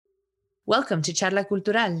Welcome to Charla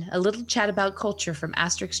Cultural, a little chat about culture from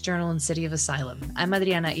Asterix Journal and City of Asylum. I'm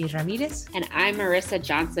Adriana E. Ramirez. And I'm Marissa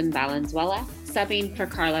Johnson Valenzuela, subbing for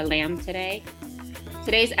Carla Lamb today.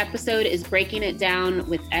 Today's episode is breaking it down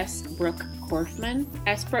with S. Brooke Korfman.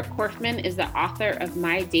 S. Brooke Korfman is the author of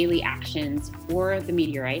My Daily Actions or The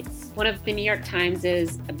Meteorites, one of the New York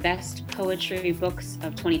Times' best poetry books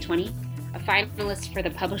of 2020, a finalist for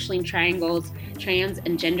the Publishing Triangle's Trans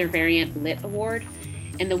and Gender Variant Lit Award,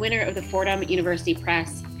 and the winner of the Fordham University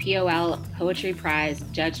Press POL Poetry Prize,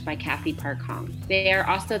 judged by Kathy Park Hong. They are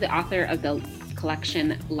also the author of the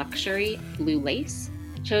collection Luxury Blue Lace,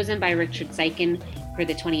 chosen by Richard Seiken for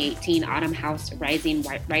the 2018 Autumn House Rising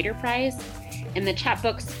Writer Prize, and the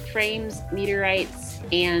chapbooks Frames, Meteorites,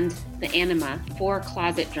 and The Anima, 4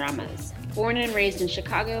 closet dramas. Born and raised in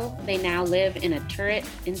Chicago, they now live in a turret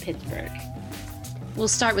in Pittsburgh. We'll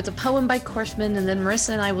start with a poem by Korfman, and then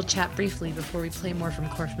Marissa and I will chat briefly before we play more from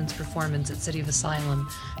Korfman's performance at City of Asylum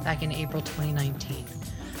back in April 2019.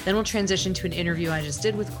 Then we'll transition to an interview I just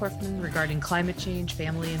did with Korfman regarding climate change,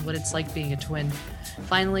 family, and what it's like being a twin.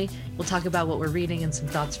 Finally, we'll talk about what we're reading and some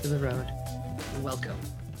thoughts for the road. Welcome.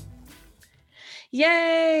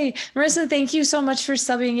 Yay! Marissa, thank you so much for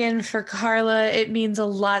subbing in for Carla. It means a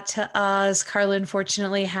lot to us. Carla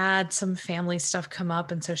unfortunately had some family stuff come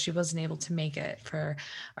up, and so she wasn't able to make it for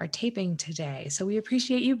our taping today. So we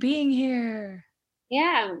appreciate you being here.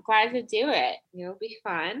 Yeah, I'm glad to do it. It'll be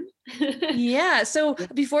fun. Yeah. So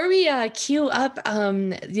before we cue up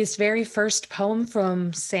this very first poem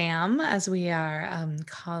from Sam, as we are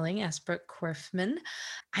calling S. Brooke Korfman,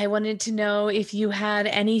 I wanted to know if you had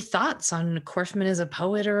any thoughts on Korfman as a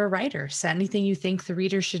poet or a writer. So anything you think the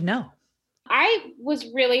reader should know? I was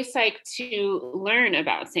really psyched to learn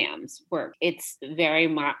about Sam's work. It's very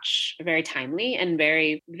timely and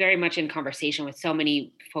very, very much in conversation with so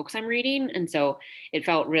many folks I'm reading. And so it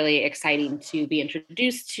felt really exciting to be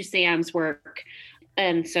introduced to Sam's work.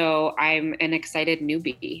 And so I'm an excited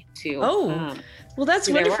newbie to. Well, that's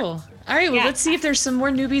wonderful. All right, well, let's see if there's some more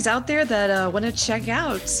newbies out there that want to check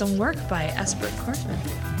out some work by S. Brooke Korfman.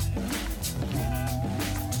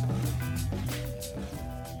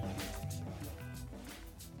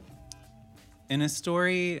 In a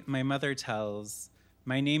story my mother tells,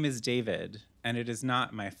 my name is David, and it is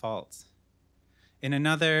not my fault. In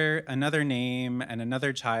another name and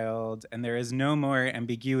another child, and there is no more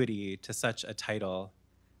ambiguity to such a title.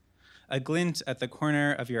 A glint at the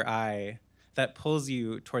corner of your eye that pulls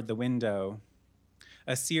you toward the window.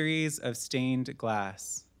 A series of stained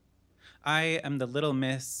glass. I am the little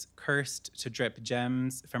miss cursed to drip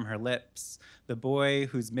gems from her lips, the boy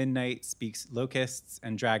whose midnight speaks locusts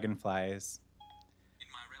and dragonflies.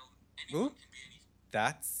 Ooh,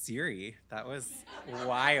 that's Siri. That was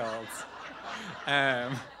wild. I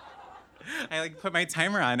put my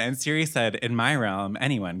timer on and Siri said, in my realm,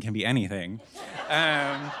 anyone can be anything.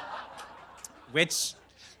 Which,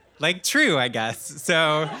 true, I guess.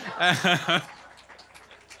 So,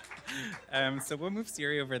 so we'll move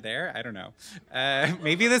Siri over there. I don't know.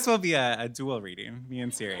 Maybe this will be a dual reading, me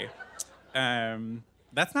and Siri.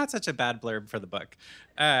 That's not such a bad blurb for the book.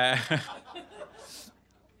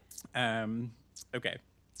 Okay.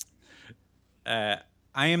 I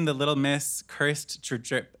am the little miss cursed to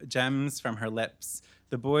drip gems from her lips,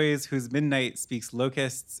 the boys whose midnight speaks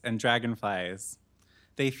locusts and dragonflies.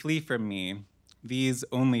 They flee from me, these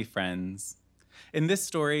only friends. In this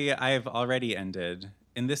story, I have already ended.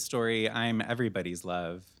 In this story, I'm everybody's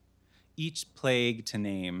love. Each plague to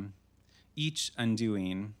name, each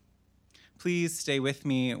undoing. Please stay with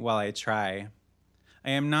me while I try.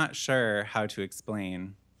 I am not sure how to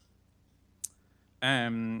explain.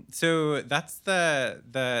 So that's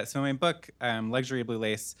so my book, Luxury Blue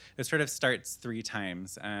Lace, it sort of starts 3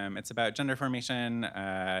 times. It's about gender formation,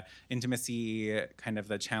 intimacy, kind of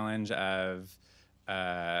the challenge of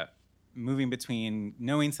moving between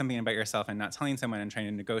knowing something about yourself and not telling someone and trying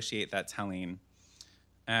to negotiate that telling.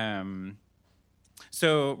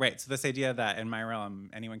 So this idea that in my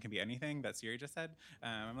realm, anyone can be anything, that Siri just said,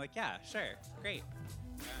 I'm like, yeah, sure, great.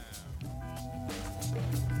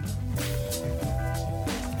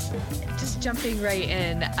 Just jumping right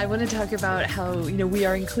in, I want to talk about how, we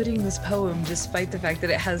are including this poem despite the fact that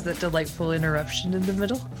it has that delightful interruption in the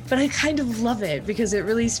middle. But I kind of love it because it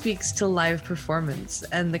really speaks to live performance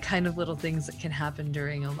and the kind of little things that can happen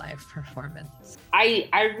during a live performance. I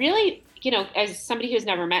really, as somebody who's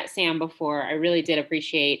never met Sam before, I really did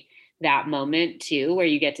appreciate that moment too, where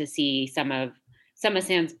you get to see some of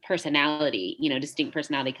Sam's personality, distinct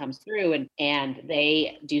personality comes through, and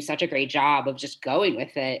they do such a great job of just going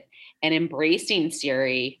with it and embracing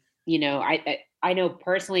Siri. I know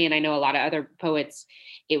personally, and I know a lot of other poets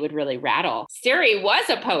it would really rattle. Suri was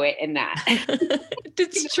a poet in that.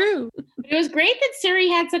 It's true. It was great that Suri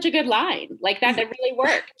had such a good line. Like that really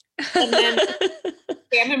worked. And then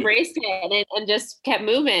Sam embraced it and just kept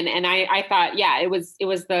moving. And I thought, yeah, it was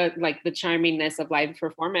the charmingness of live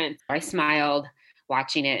performance. I smiled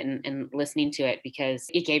watching it and listening to it because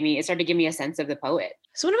it started to give me a sense of the poet.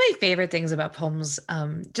 So one of my favorite things about poems,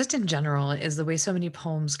 just in general, is the way so many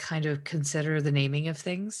poems kind of consider the naming of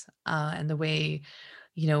things and the way,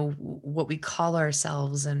 what we call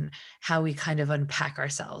ourselves and how we kind of unpack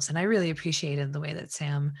ourselves. And I really appreciated the way that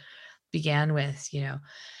Sam began with,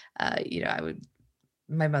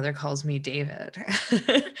 my mother calls me David,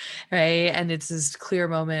 right? And it's this clear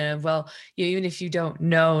moment of, well, even if you don't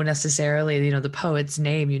know necessarily, the poet's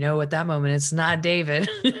name, at that moment, it's not David.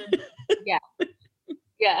 Yeah.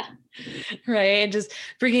 Yeah. Right. And just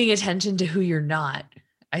bringing attention to who you're not,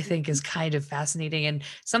 I think is kind of fascinating, and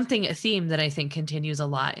a theme that I think continues a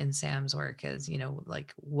lot in Sam's work is,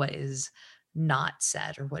 like what is not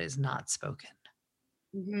said or what is not spoken.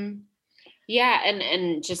 Mm-hmm. Yeah.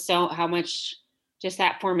 And just so how much just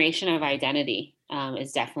that formation of identity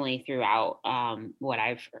is definitely throughout what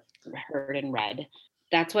I've heard and read.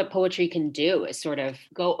 That's what poetry can do, is sort of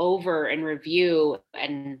go over and review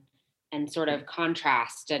and sort of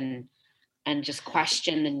contrast and just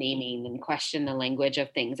question the naming and question the language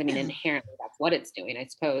of things. I mean, inherently that's what it's doing, I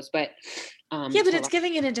suppose. But but it's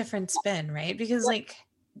giving it a different spin, right? Because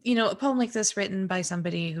a poem like this written by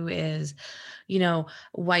somebody who is,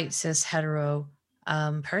 white, cis, hetero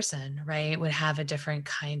person, right, would have a different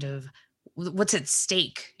kind of what's at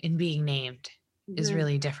stake in being named is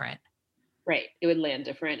really different. Right. It would land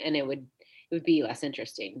different, and it would be less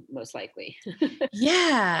interesting, most likely.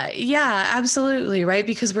 Yeah, absolutely. Right.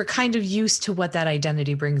 Because we're kind of used to what that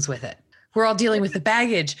identity brings with it. We're all dealing with the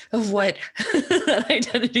baggage of what that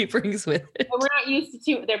identity brings with it. But we're not used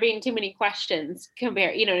to there being too many questions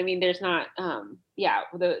compared, you know what I mean? There's not,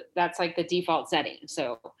 that's like the default setting.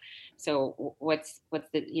 So what's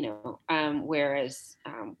the, whereas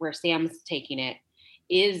where Sam's taking it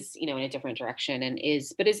is, in a different direction and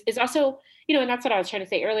is also, and that's what I was trying to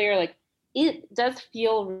say earlier, like, it does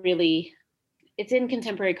feel really, it's in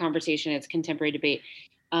contemporary conversation, it's contemporary debate.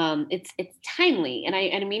 It's timely. And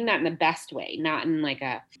I mean that in the best way, not in like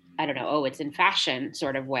a, I don't know, oh, it's in fashion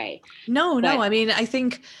sort of way. No. I mean, I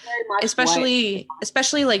think especially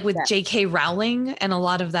like with J.K. Rowling and a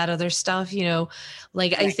lot of that other stuff,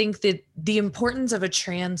 right. I think that the importance of a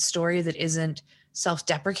trans story that isn't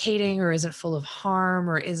self-deprecating or isn't full of harm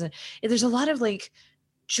or there's a lot of like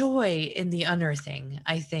joy in the unearthing,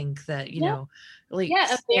 I think that, Sam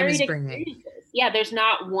is bringing. Yeah, there's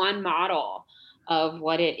not one model of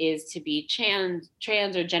what it is to be trans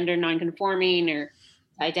or gender nonconforming or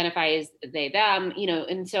identify as they, them,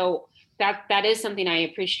 and so that is something I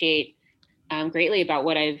appreciate greatly about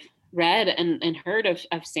what I've read and heard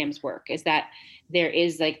of Sam's work, is that there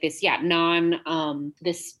is like this,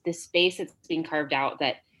 this space that's being carved out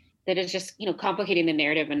that is just, complicating the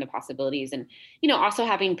narrative and the possibilities. And, also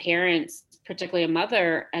having parents, particularly a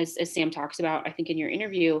mother, as Sam talks about, I think in your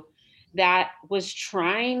interview, that was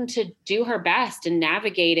trying to do her best and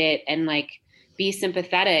navigate it and like be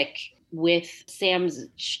sympathetic with Sam's,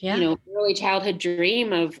 early childhood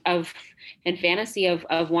dream of and fantasy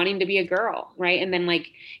of wanting to be a girl. Right. And then like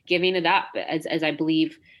giving it up as I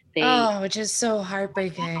believe which is so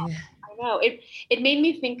heartbreaking. I know. It made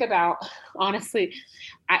me think about, honestly,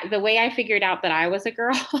 the way I figured out that I was a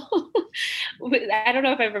girl. I don't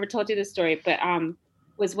know if I've ever told you this story, but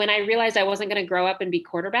was when I realized I wasn't going to grow up and be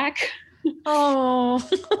quarterback. Oh.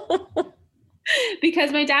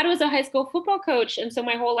 Because my dad was a high school football coach, and so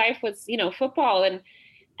my whole life was, football, and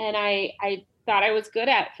I thought I was good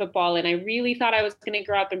at football, and I really thought I was going to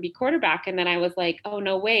grow up and be quarterback, and then I was like, oh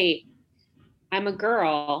no, wait, I'm a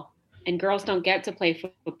girl, and girls don't get to play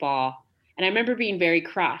football. And I remember being very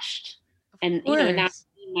crushed, and now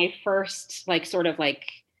my first like sort of like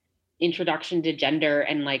introduction to gender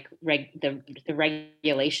and like the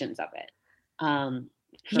regulations of it.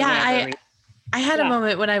 I had a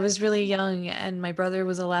moment when I was really young and my brother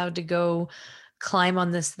was allowed to go climb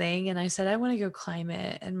on this thing. And I said, I want to go climb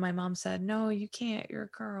it. And my mom said, no, you can't. You're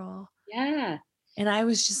a girl. Yeah. And I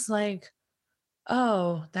was just like,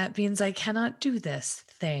 oh, that means I cannot do this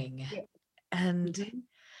thing. Yeah. And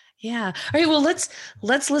yeah. All right. Well, let's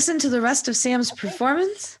listen to the rest of Sam's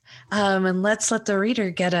performance, and let's let the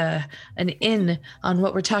reader get an in on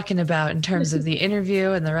what we're talking about in terms of the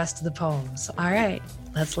interview and the rest of the poems. All right.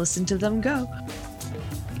 Let's listen to them go.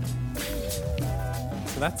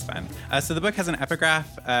 So that's fun. So the book has an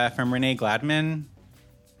epigraph from Renee Gladman.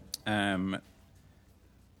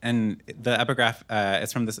 and the epigraph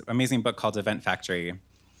is from this amazing book called Event Factory.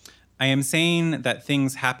 I am saying that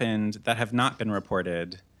things happened that have not been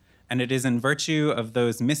reported, and it is in virtue of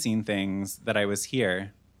those missing things that I was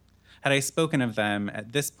here. Had I spoken of them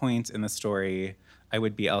at this point in the story, I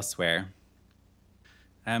would be elsewhere.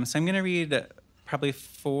 So I'm going to read probably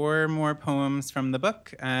 4 more poems from the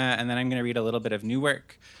book, and then I'm going to read a little bit of new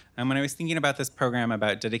work. When I was thinking about this program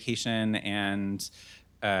about dedication and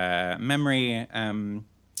memory,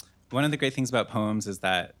 one of the great things about poems is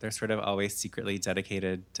that they're sort of always secretly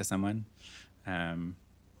dedicated to someone.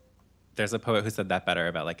 There's a poet who said that better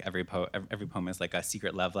about like every poem is like a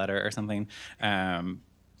secret love letter or something.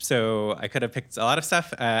 So I could have picked a lot of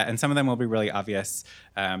stuff, and some of them will be really obvious.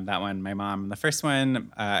 That one, my mom, the first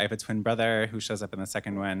one. I have a twin brother who shows up in the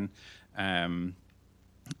second one.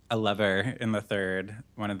 A lover in the third.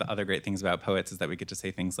 One of the other great things about poets is that we get to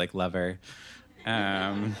say things like lover.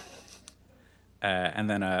 And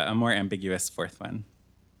then a more ambiguous fourth one.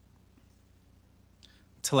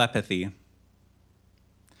 Telepathy.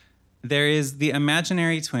 There is the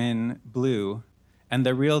imaginary twin, blue, and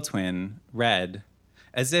the real twin, red,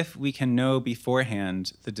 as if we can know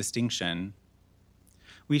beforehand the distinction.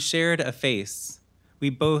 We shared a face. We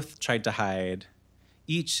both tried to hide,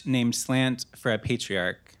 each named Slant for a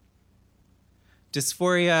patriarch.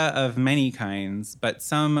 Dysphoria of many kinds, but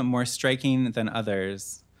some more striking than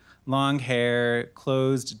others. Long hair,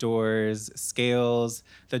 closed doors, scales,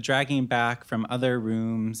 the dragging back from other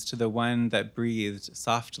rooms to the one that breathed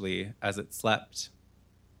softly as it slept.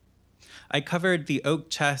 I covered the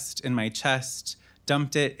oak chest in my chest,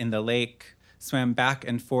 dumped it in the lake, swam back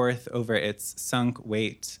and forth over its sunk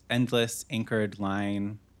weight, endless anchored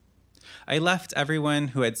line. I left everyone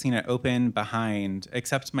who had seen it open behind,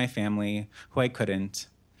 except my family, who I couldn't.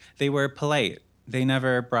 They were polite. They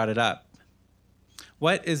never brought it up.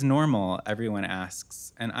 What is normal, everyone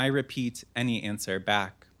asks, and I repeat any answer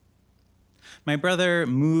back. My brother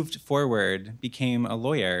moved forward, became a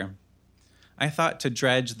lawyer. I thought to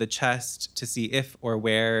dredge the chest to see if or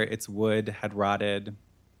where its wood had rotted.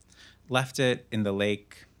 Left it in the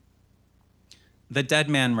lake. The dead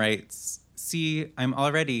man writes, "See, I'm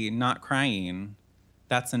already not crying.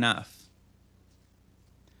 That's enough."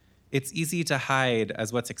 It's easy to hide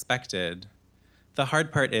as what's expected. The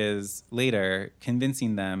hard part is, later,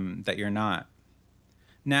 convincing them that you're not.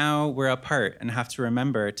 Now we're apart and have to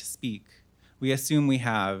remember to speak. We assume we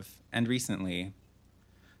have, and recently.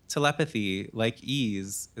 Telepathy, like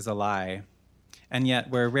ease, is a lie, and yet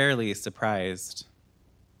we're rarely surprised.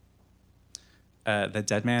 The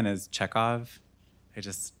dead man is Chekhov. I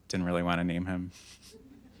just didn't really want to name him.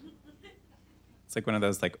 It's like one of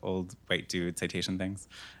those like old white dude citation things.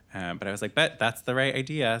 But I was like, but that's the right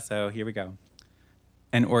idea, so here we go.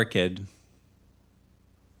 An orchid.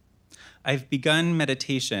 I've begun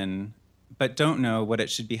meditation, but don't know what it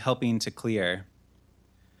should be helping to clear.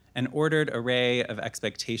 An ordered array of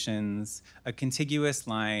expectations, a contiguous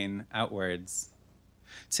line outwards.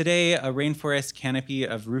 Today, a rainforest canopy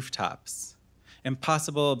of rooftops,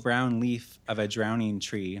 impossible brown leaf of a drowning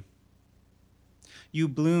tree. You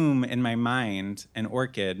bloom in my mind, an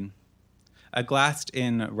orchid, a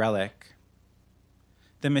glassed-in relic.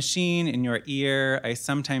 The machine in your ear I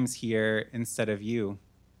sometimes hear instead of you.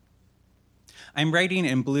 I'm writing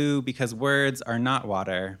in blue because words are not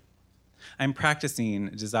water. I'm practicing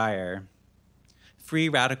desire. Free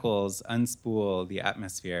radicals unspool the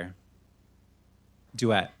atmosphere.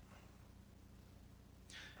 Duet.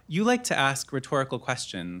 You like to ask rhetorical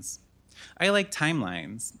questions. I like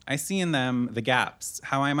timelines. I see in them the gaps,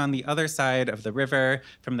 how I'm on the other side of the river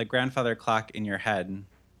from the grandfather clock in your head.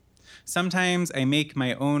 Sometimes I make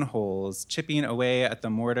my own holes, chipping away at the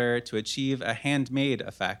mortar to achieve a handmade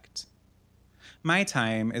effect. My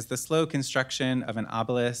time is the slow construction of an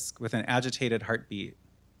obelisk with an agitated heartbeat.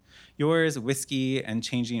 Yours, whiskey and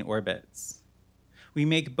changing orbits. We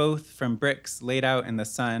make both from bricks laid out in the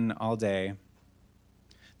sun all day.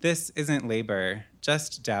 This isn't labor,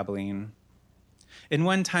 just dabbling. In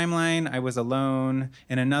one timeline, I was alone.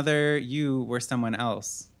 In another, you were someone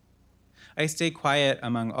else. I stay quiet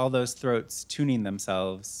among all those throats tuning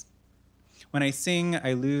themselves. When I sing,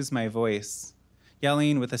 I lose my voice,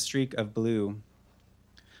 yelling with a streak of blue.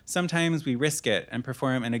 Sometimes we risk it and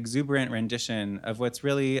perform an exuberant rendition of what's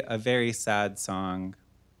really a very sad song.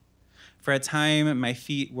 For a time, my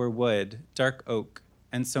feet were wood, dark oak,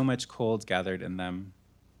 and so much cold gathered in them.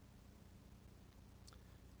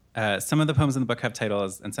 Some of the poems in the book have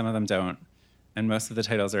titles, and some of them don't. And most of the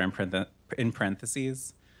titles are in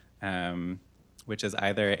parentheses, which is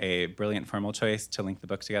either a brilliant formal choice to link the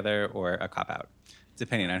book together or a cop-out,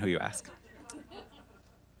 depending on who you ask.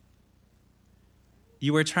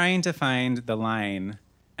 You were trying to find the line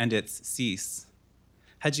and its cease.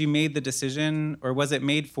 Had you made the decision, or was it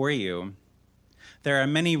made for you? There are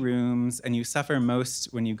many rooms, and you suffer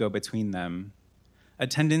most when you go between them. A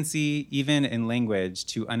tendency, even in language,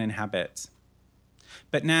 to uninhabit.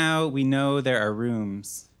 But now we know there are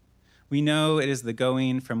rooms. We know it is the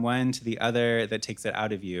going from one to the other that takes it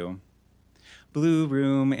out of you. Blue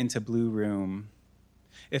room into blue room.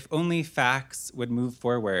 If only facts would move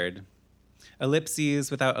forward.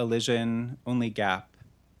 Ellipses without elision, only gap.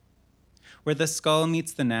 Where the skull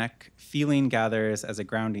meets the neck, feeling gathers as a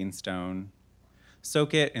grounding stone.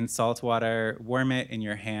 Soak it in salt water, warm it in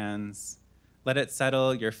your hands. Let it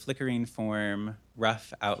settle your flickering form,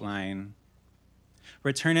 rough outline.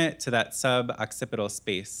 Return it to that sub-occipital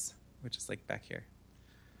space, which is like back here.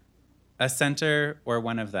 A center or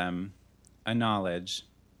one of them, a knowledge.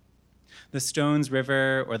 The stone's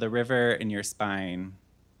river or the river in your spine.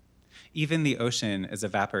 Even the ocean is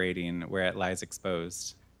evaporating where it lies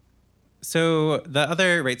exposed. So the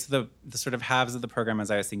other, right, so the sort of halves of the program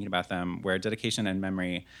as I was thinking about them were dedication and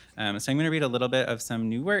memory. So I'm going to read a little bit of some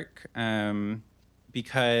new work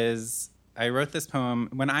because I wrote this poem.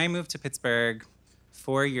 When I moved to Pittsburgh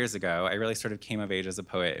 4 years ago, I really sort of came of age as a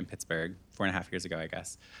poet in Pittsburgh, 4.5 years ago, I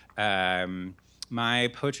guess. My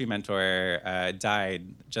poetry mentor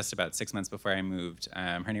died just about 6 months before I moved.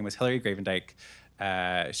 Her name was Hilary Gravendike.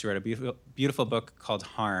 She wrote a beautiful book called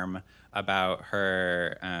Harm about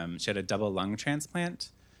her, she had a double lung transplant.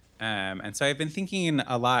 And so I've been thinking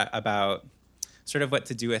a lot about sort of what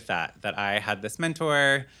to do with that I had this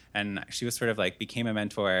mentor and she was sort of like became a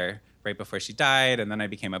mentor right before she died. And then I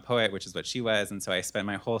became a poet, which is what she was. And so I spent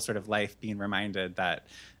my whole sort of life being reminded that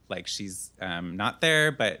like she's not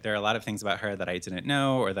there, but there are a lot of things about her that I didn't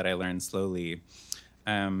know or that I learned slowly.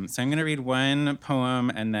 So I'm gonna read one poem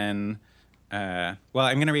and then, I'm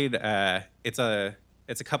gonna read, it's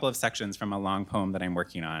a couple of sections from a long poem that I'm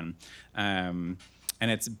working on. And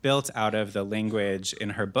it's built out of the language in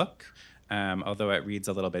her book, although it reads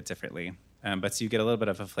a little bit differently. But so you get a little bit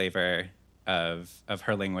of a flavor of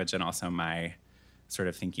her language and also my sort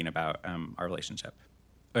of thinking about our relationship.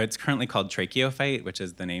 It's currently called tracheophyte, which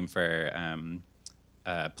is the name for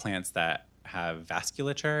plants that have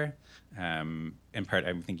vasculature. In part,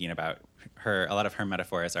 I'm thinking about her, a lot of her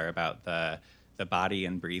metaphors are about the body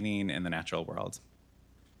and breathing in the natural world.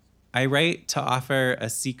 I write to offer a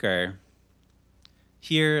seeker.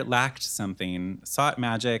 Here lacked something, sought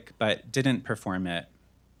magic, but didn't perform it.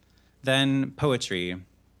 Then poetry.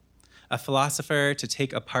 A philosopher to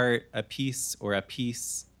take apart a piece or a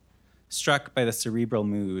piece, struck by the cerebral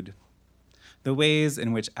mood, the ways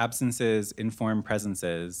in which absences inform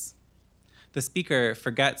presences. The speaker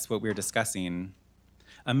forgets what we're discussing,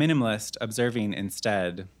 a minimalist observing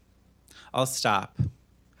instead. I'll stop.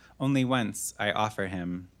 Only once I offer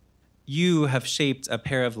him. You have shaped a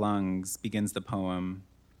pair of lungs, begins the poem.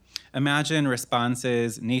 Imagine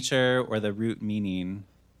responses, nature, or the root meaning.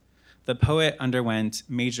 The poet underwent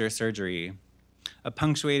major surgery, a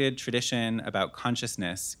punctuated tradition about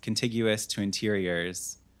consciousness contiguous to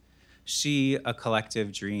interiors. She, a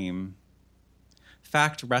collective dream.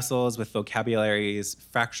 Fact wrestles with vocabularies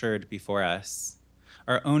fractured before us.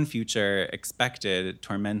 Our own future, expected,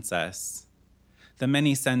 torments us. The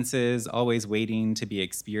many senses always waiting to be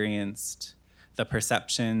experienced. The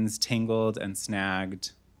perceptions tangled and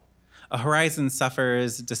snagged. A horizon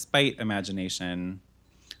suffers despite imagination.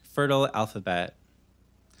 Fertile alphabet.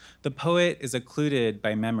 The poet is occluded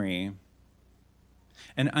by memory.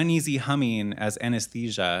 An uneasy humming as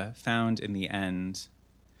anesthesia found in the end.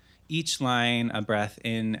 Each line a breath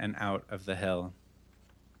in and out of the hill.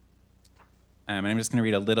 And I'm just gonna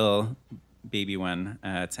read a little baby one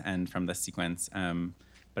to end from this sequence.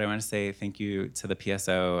 But I want to say thank you to the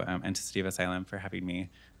PSO and to City of Asylum for having me.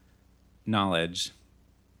 Knowledge.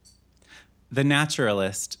 The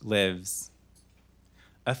naturalist lives.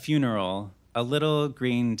 A funeral, a little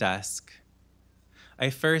green desk. I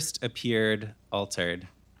first appeared altered.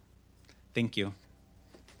 Thank you.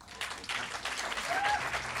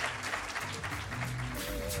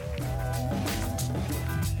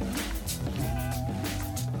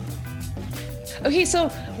 Okay,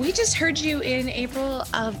 so we just heard you in April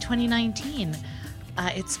of 2019.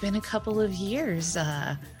 It's been a couple of years.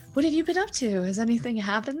 What have you been up to? Has anything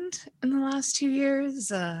happened in the last 2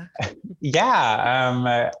 years?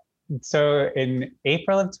 Yeah. So in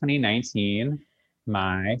April of 2019,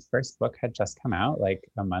 my first book had just come out like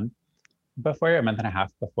a month and a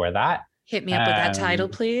half before that. Hit me up with that title,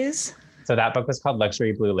 please. So that book was called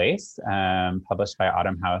Luxury Blue Lace, published by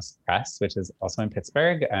Autumn House Press, which is also in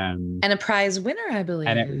Pittsburgh. And a prize winner, I believe.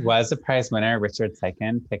 And it was a prize winner. Richard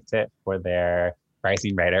Sykin picked it for their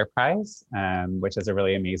Rising Writer Prize, which is a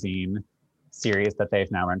really amazing series that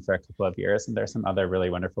they've now run for a couple of years. And there's some other really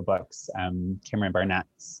wonderful books. Cameron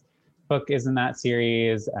Barnett's book is in that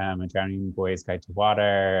series, A Drowning Boy's Guide to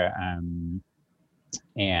Water.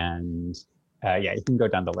 Yeah, you can go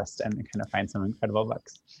down the list and kind of find some incredible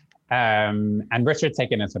books. And Richard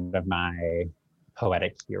Teichen is one of my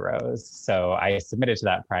poetic heroes. So I submitted to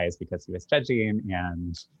that prize because he was judging,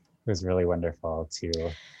 and it was really wonderful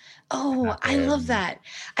to. Oh, I love that.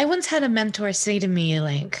 I once had a mentor say to me,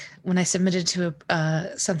 like, when I submitted to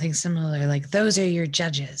something similar, like, those are your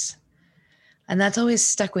judges. And that's always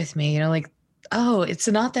stuck with me, like, oh, it's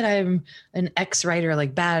not that I'm an ex-writer,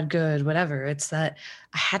 like bad, good, whatever. It's that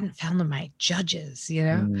I hadn't found my judges,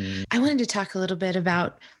 I wanted to talk a little bit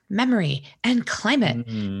about memory and climate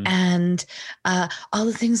and all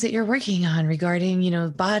the things that you're working on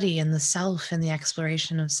regarding, body and the self and the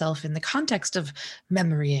exploration of self in the context of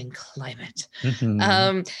memory and climate.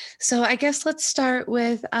 So I guess let's start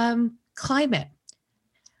with climate.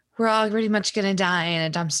 We're all pretty much going to die in a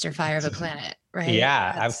dumpster fire of a planet, right?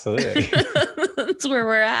 Yeah, absolutely. That's where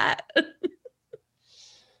we're at.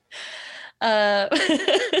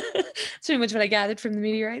 That's pretty much what I gathered from the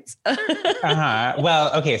meteorites.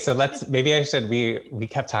 Well, okay, so maybe we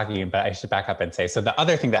kept talking, but I should back up and say, so the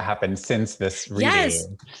other thing that happened since this reading is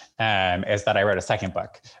that I wrote a second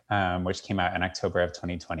book, which came out in October of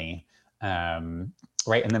 2020.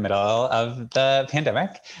 Right in the middle of the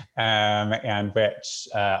pandemic, and which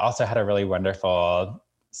also had a really wonderful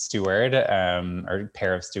steward or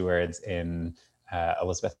pair of stewards in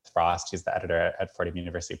Elizabeth Frost, who's the editor at Fordham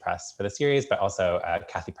University Press for the series, but also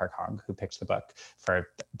Kathy Park Hong, who picked the book for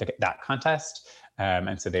that contest.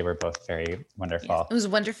 And so they were both very wonderful. Yes. It was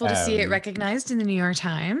wonderful to see it recognized in the New York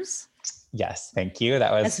Times. Yes, thank you.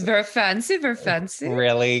 That's very fancy, very fancy.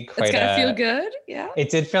 Really quite. It's gonna feel good. Yeah. It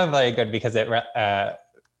did feel very good because the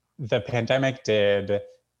pandemic did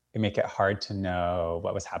make it hard to know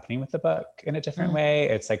what was happening with the book in a different way.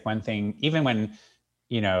 It's like one thing, even when,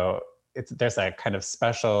 there's a kind of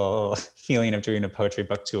special feeling of doing a poetry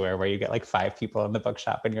book tour where you get like 5 people in the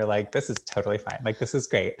bookshop and you're like, this is totally fine. Like, this is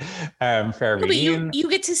great for a reading. But you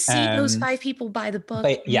get to see those 5 people buy the book.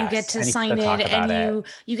 But yes, you get to sign it and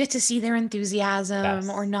you get to see their enthusiasm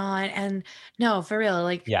or not. And no, for real,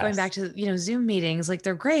 like going back to, Zoom meetings, like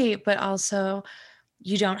they're great, but also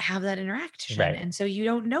you don't have that interaction. Right. And so you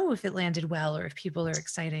don't know if it landed well or if people are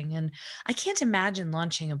exciting. And I can't imagine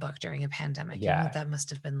launching a book during a pandemic. Yeah. You know what that must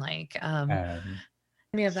have been like. So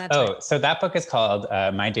that book is called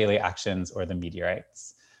My Daily Actions or the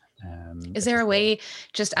Meteorites. Is there a way,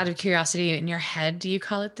 just out of curiosity in your head, do you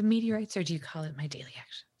call it the Meteorites or do you call it My Daily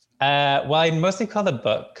Actions? Well, I mostly call the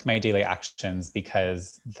book My Daily Actions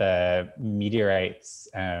because the Meteorites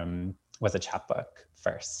was a chapbook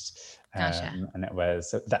first. Gotcha. And it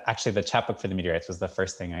was actually the chapbook for the Meteorites was the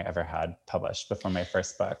first thing I ever had published before my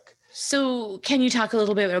first book. So can you talk a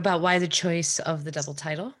little bit about why the choice of the double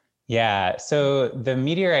title? Yeah, so the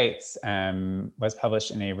Meteorites was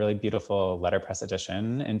published in a really beautiful letterpress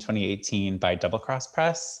edition in 2018 by Double Cross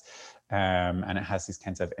Press. And it has these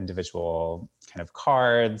kinds of individual kind of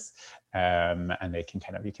cards, and they can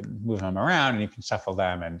you can move them around and you can shuffle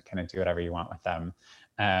them and kind of do whatever you want with them.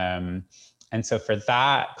 And so for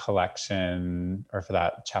that collection, or for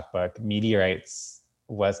that chapbook, Meteorites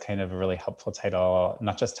was kind of a really helpful title,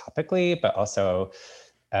 not just topically, but also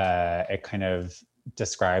it kind of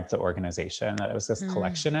described the organization, that it was this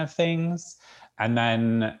collection of things.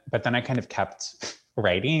 But then I kind of kept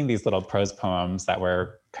writing these little prose poems that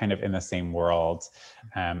were kind of in the same world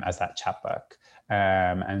as that chapbook.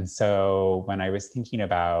 And so when I was thinking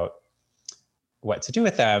about what to do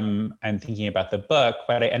with them and thinking about the book,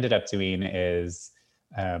 what I ended up doing is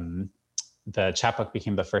the chapbook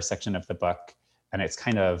became the first section of the book, and it's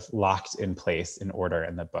kind of locked in place in order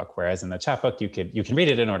in the book. Whereas in the chapbook, you can read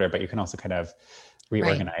it in order, but you can also kind of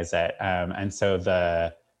reorganize it. And so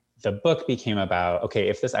the book became about, okay,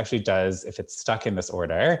 if it's stuck in this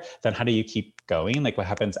order, then how do you keep going? Like, what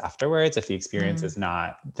happens afterwards? If the experience is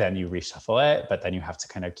not, then you reshuffle it, but then you have to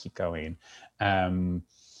kind of keep going.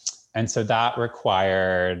 And so that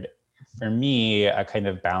required, for me, a kind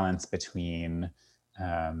of balance between what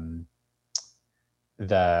am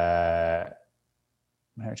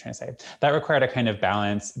I trying to say? That required a kind of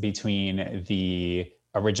balance between the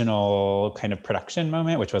original kind of production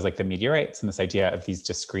moment, which was like the meteorites and this idea of these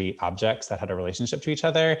discrete objects that had a relationship to each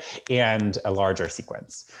other, and a larger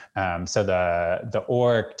sequence. So the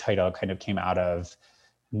Or title kind of came out of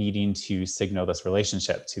needing to signal this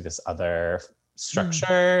relationship to this other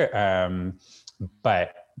structure,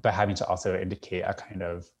 but having to also indicate a kind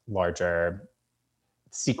of larger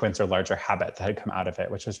sequence or larger habit that had come out of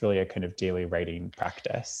it, which was really a kind of daily writing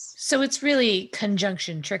practice. So it's really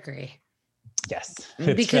conjunction trickery. Yes,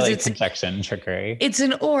 it's Because really it's conjunction trickery. It's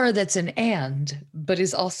an or that's an and, but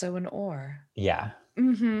is also an or. Yeah.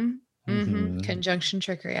 Conjunction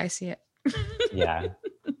trickery. I see it. Yeah.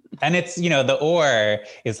 And it's, you know, the or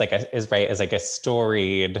is like a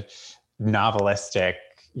storied, novelistic,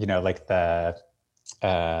 you know, like the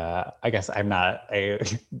I guess I'm not a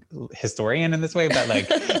historian in this way, but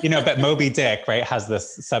like, you know, but Moby Dick, right, has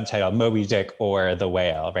this subtitle, Moby Dick or the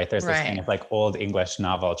Whale, right? There's this kind of like old English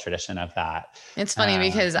novel tradition of that. It's funny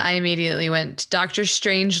because I immediately went to Dr.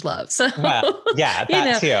 Strangelove. So, well, yeah,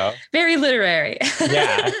 that too. Very literary.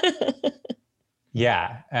 Yeah.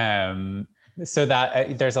 Yeah. So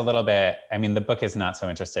that there's a little bit, I mean, the book is not so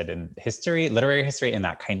interested in history, literary history in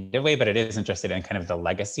that kind of way, but it is interested in kind of the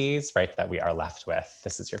legacies, right, that we are left with.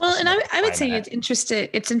 This is your question. Well, and I would say it's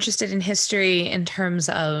interested in history in terms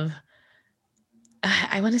of,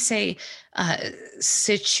 I want to say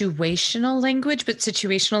situational language, but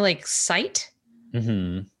situational like sight,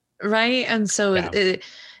 right? And so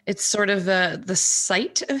it's sort of the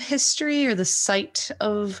site of history or the site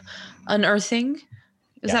of unearthing.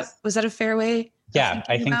 Was that a fair way? Yeah,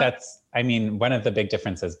 I think that's, I mean, one of the big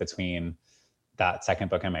differences between that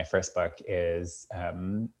second book and my first book is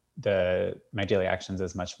My Daily Actions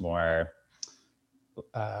is much more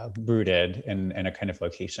rooted in a kind of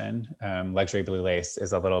location. Luxury Blue Lace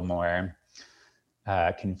is a little more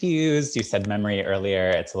confused. You said memory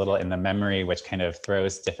earlier. It's a little in the memory, which kind of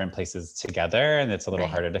throws different places together. And it's a little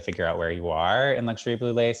harder to figure out where you are in Luxury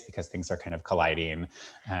Blue Lace because things are kind of colliding.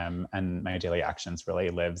 And My Daily Actions really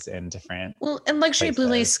lives in different and Luxury places. Blue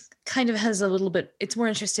Lace kind of has a little bit, it's more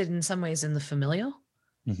interested in some ways in the familial.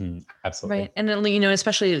 Absolutely. Right. And, you know,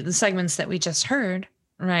 especially the segments that we just heard.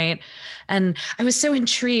 Right. And I was so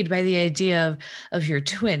intrigued by the idea of your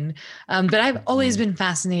twin. But I've always been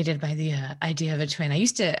fascinated by the idea of a twin. I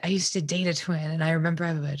used to date a twin, and I remember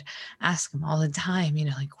I would ask him all the time, you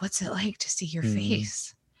know, like, what's it like to see your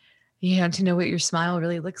face? You know, to know what your smile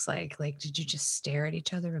really looks like. Like, did you just stare at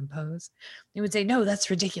each other and pose? They would say, no,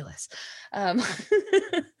 that's ridiculous.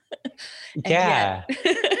 Yeah.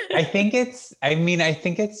 I think it's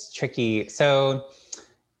tricky. So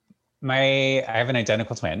I have an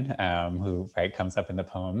identical twin who comes up in the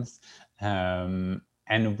poems, and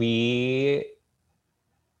we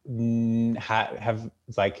have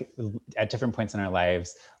like at different points in our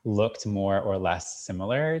lives looked more or less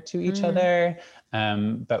similar to each other,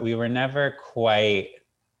 but we were never quite.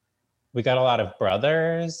 We got a lot of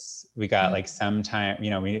brothers. We got like sometime, you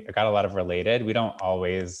know, we got a lot of related. We haven't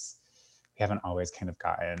always kind of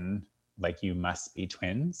gotten like you must be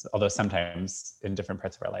twins, although sometimes in different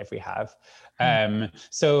parts of our life we have.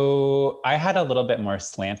 So I had a little bit more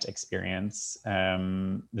slant experience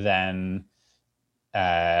than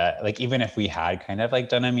like even if we had kind of like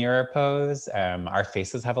done a mirror pose, our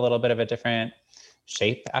faces have a little bit of a different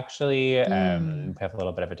shape actually. We have a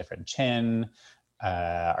little bit of a different chin.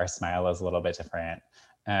 Our smile is a little bit different.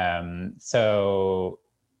 So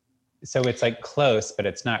it's like close, but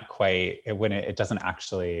it's not quite, it doesn't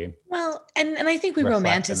actually. Well, and I think we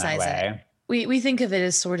romanticize it. We think of it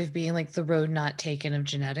as sort of being like the road not taken of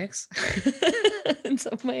genetics in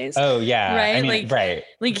some ways. Oh yeah. Right. I mean, like, right.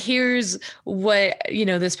 Like here's what, you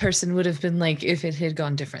know, this person would have been like if it had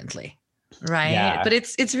gone differently. Right. Yeah. But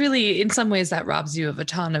it's really in some ways that robs you of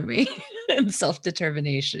autonomy and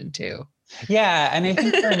self-determination too. Yeah. And I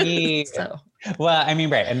think for me, well, I mean,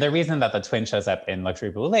 right. And the reason that the twin shows up in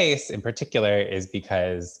Luxury Blue Lace in particular is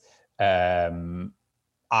because I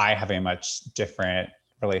have a much different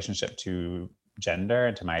relationship to gender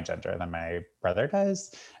and to my gender than my brother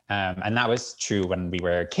does. And that was true when we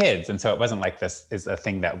were kids. And so it wasn't like this is a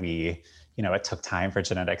thing that we, you know, it took time for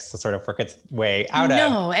genetics to sort of work its way out of.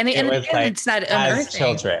 No, and it's that unearthing. As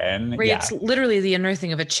children. Right, it's literally the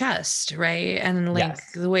unearthing of a chest, right? And like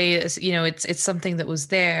the way, you know, it's something that was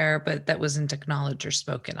there, but that wasn't acknowledged or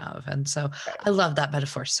spoken of. And so I love that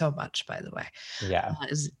metaphor so much, by the way. Yeah.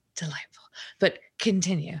 It's delightful. But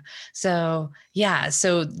continue. So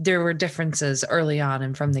so there were differences early on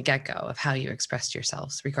and from the get-go of how you expressed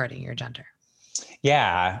yourselves regarding your gender.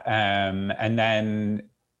 Yeah. And then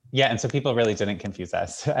and so people really didn't confuse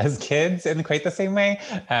us as kids in quite the same way.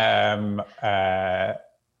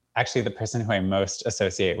 Actually, the person who I most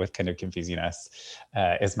associate with kind of confusing us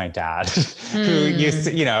is my dad, who used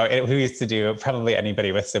to do, probably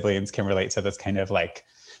anybody with siblings can relate to this kind of like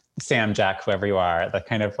Sam, Jack, whoever you are, the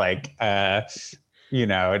kind of like, you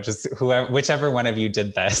know, just whichever one of you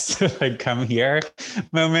did this, like come here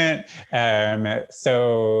moment.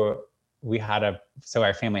 So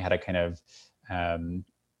our family had a kind of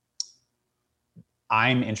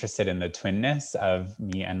I'm interested in the twinness of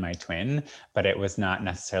me and my twin, but it was not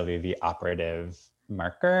necessarily the operative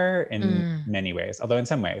marker in many ways, although in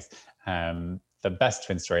some ways. The best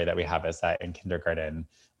twin story that we have is that in kindergarten,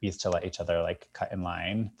 we used to let each other like cut in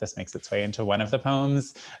line. This makes its way into one of the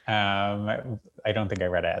poems. I don't think I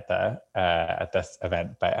read it at this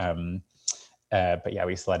event, but yeah,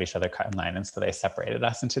 we used to let each other cut in line. And so they separated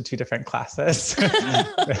us into two different classes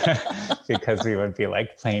because we would be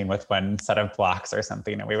like playing with one set of blocks or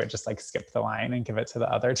something. And we would just like skip the line and give it to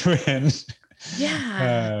the other twin.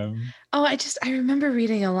 Yeah. I remember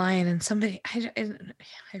reading a line and somebody, I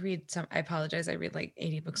apologize. I read like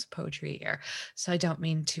 80 books of poetry a year. So I don't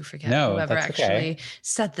mean to forget whoever actually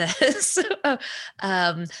said this.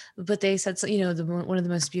 But they said, so, one of the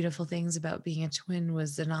most beautiful things about being a twin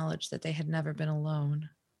was the knowledge that they had never been alone,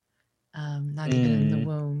 not even in the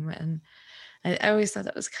womb. And I always thought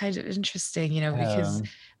that was kind of interesting, because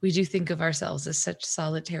we do think of ourselves as such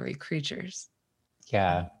solitary creatures.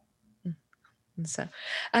 Yeah. And so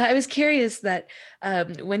I was curious that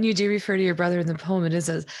when you do refer to your brother in the poem, it is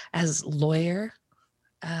as lawyer.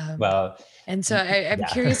 And so I'm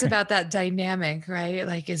curious about that dynamic, right?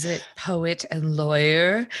 Like, is it poet and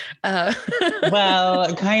lawyer?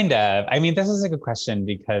 Well, kind of. I mean, this is a good question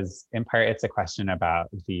because in part it's a question about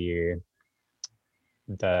the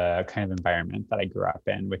kind of environment that I grew up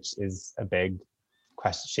in, which is a big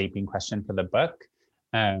shaping question for the book.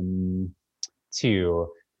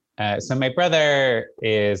 So my brother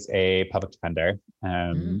is a public defender,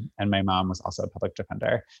 and my mom was also a public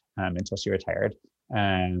defender until she retired.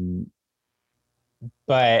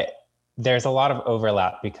 But there's a lot of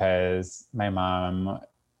overlap because my mom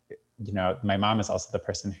is also the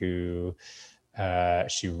person who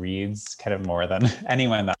she reads kind of more than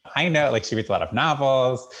anyone that I know. Like she reads a lot of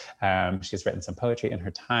novels. She's written some poetry in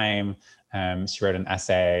her time. She wrote an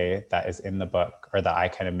essay that is in the book, or that I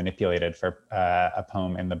kind of manipulated for a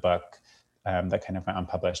poem in the book that kind of went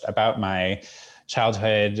unpublished about my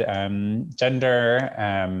childhood, gender,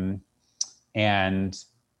 and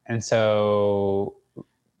so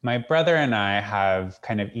my brother and I have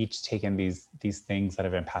kind of each taken these things that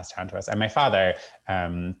have been passed down to us, and my father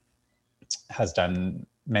has done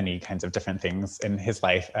many kinds of different things in his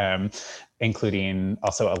life, including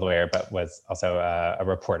also a lawyer, but was also a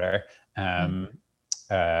reporter.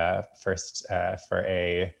 First for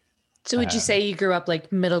a. So would you say you grew up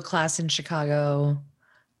like middle class in Chicago?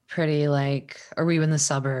 Pretty like, or were you in the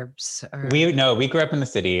suburbs? We grew up in the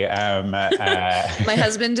city. My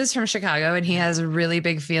husband is from Chicago and he has really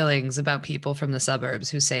big feelings about people from the suburbs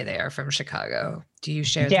who say they are from Chicago. Do you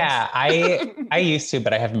share this? I used to,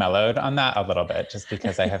 but I have mellowed on that a little bit just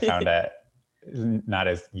because I have found it not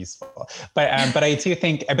as useful. But I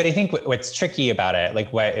think what's tricky about it,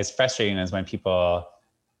 like what is frustrating is when people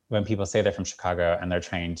say they're from Chicago and they're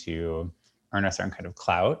trying to earn a certain kind of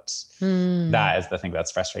clout. That is the thing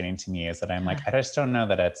that's frustrating to me, is that I'm like, I just don't know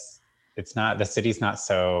that it's not, the city's not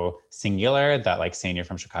so singular that like saying you're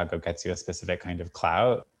from Chicago gets you a specific kind of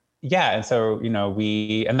clout. Yeah. And so,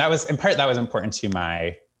 and that was important to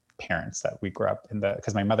my parents, that we grew up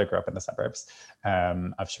because my mother grew up in the suburbs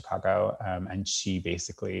of Chicago. And she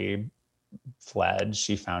basically fled.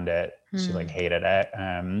 She found it, she like hated it.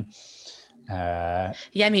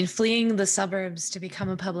 I mean, fleeing the suburbs to become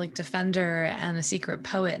a public defender and a secret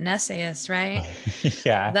poet and essayist, right?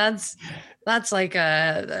 Yeah. That's like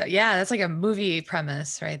that's like a movie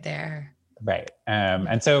premise right there. Right.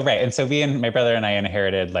 And so my brother and I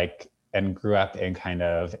inherited and grew up in kind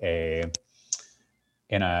of an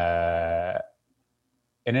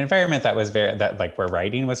environment that was where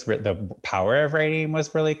writing was, the power of writing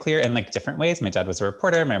was really clear in like different ways. My dad was a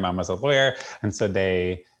reporter, my mom was a lawyer. And so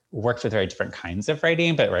they worked with very different kinds of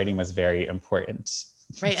writing, but writing was very important.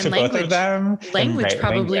 Right. To and both of them. Language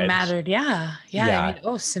probably mattered. Yeah. I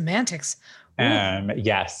mean, semantics.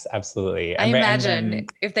 Yes, absolutely. I imagine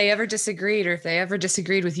if they ever disagreed, or if they ever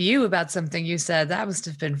disagreed with you about something you said, that must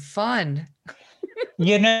have been fun.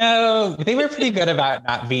 They were pretty good about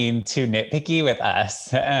not being too nitpicky with us,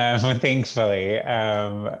 thankfully.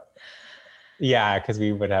 Because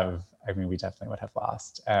we definitely would have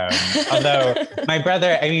lost. Although my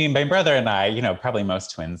brother and I, probably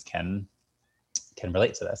most twins can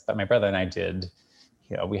relate to this, but my brother and I did,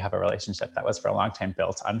 we have a relationship that was for a long time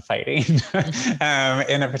built on fighting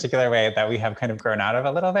in a particular way that we have kind of grown out of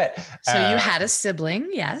a little bit. So you had a sibling,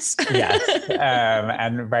 yes. Yes.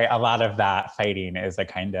 And right, a lot of that fighting is a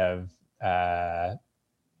kind of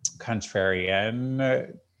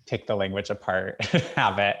contrarian, pick the language apart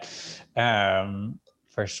habit,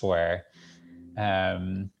 for sure.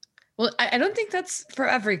 Well, Well, I don't think that's for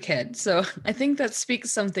every kid. So I think that speaks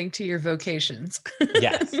something to your vocations.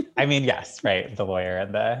 Yes. I mean, yes, right. The lawyer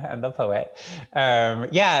and the poet.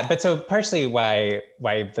 Yeah, but so partially why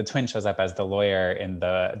the twin shows up as the lawyer in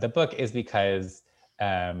the book is because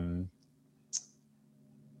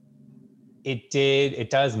it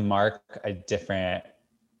does mark a different,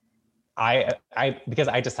 because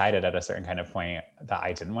I decided at a certain kind of point that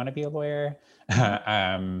I didn't want to be a lawyer.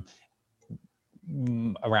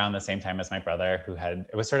 Around the same time as my brother,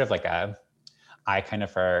 it was sort of like I kind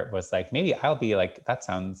of was like, maybe I'll be like, that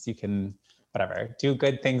sounds, you can, whatever, do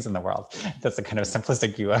good things in the world. That's a kind of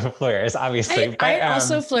simplistic view of lawyers, obviously. I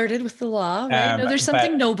also flirted with the law, right? No, there's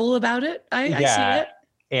something noble about it. I see it.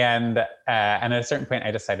 And at a certain point,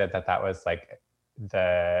 I decided that was like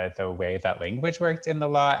the way that language worked in the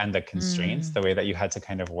law and the constraints, the way that you had to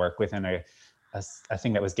kind of work within a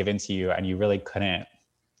thing that was given to you, and you really couldn't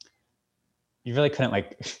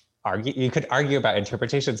like argue. You could argue about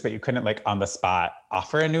interpretations, but you couldn't like on the spot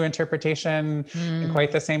offer a new interpretation in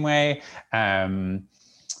quite the same way. And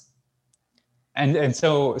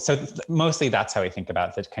so mostly that's how I think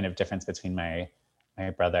about the kind of difference between my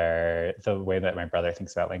brother, the way that my brother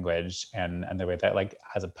thinks about language, and the way that, like,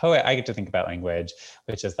 as a poet, I get to think about language,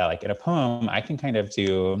 which is that, like, in a poem, I can put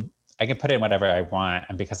in whatever I want.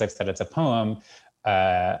 And because I've said it's a poem,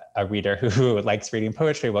 a reader who likes reading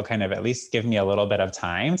poetry will kind of at least give me a little bit of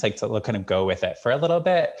time to kind of go with it for a little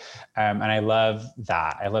bit. And I love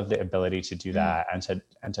that. I love the ability to do that and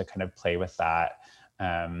to kind of play with that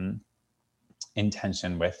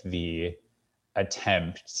intention with the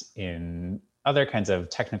attempt in other kinds of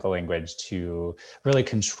technical language to really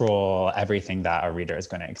control everything that a reader is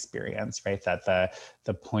going to experience, right? That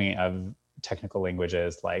the point of technical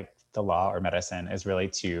languages like the law or medicine is really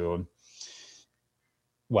to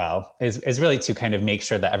kind of make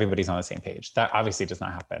sure that everybody's on the same page. That obviously does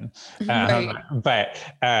not happen. Right. But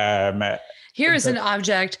here is an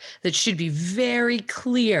object that should be very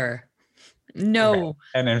clear. No. Right.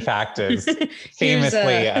 And in fact is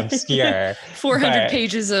famously obscure. 400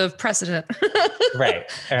 pages of precedent. Right.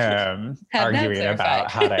 Arguing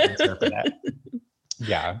about how to interpret it.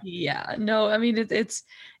 Yeah. Yeah. No, I mean, it's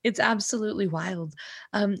absolutely wild.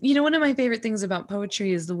 One of my favorite things about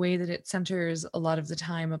poetry is the way that it centers a lot of the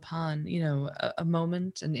time upon, a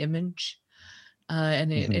moment, an image,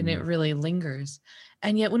 and it really lingers.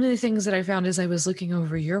 And yet one of the things that I found as I was looking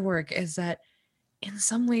over your work is that in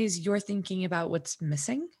some ways you're thinking about what's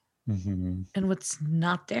missing and what's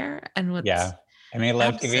not there and what's and I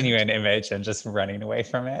love giving you an image and just running away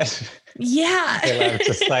from it. Yeah. I love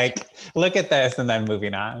just like, look at this and then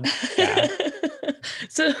moving on. Yeah.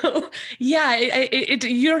 So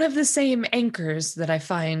you don't have the same anchors that I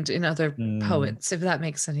find in other poets, if that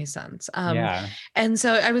makes any sense. And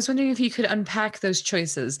so I was wondering if you could unpack those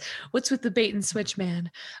choices. What's with the bait and switch,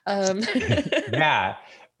 man? Yeah.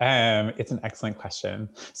 It's an excellent question.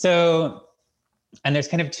 So, and there's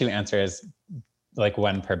kind of two answers, like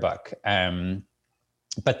one per book.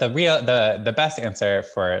 But the best answer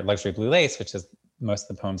for Luxury Blue Lace, which is most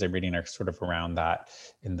of the poems I'm reading are sort of around that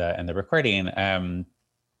in the recording. In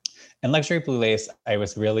Luxury Blue Lace, there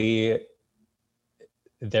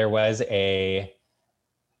was a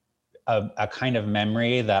kind of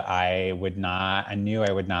memory that I knew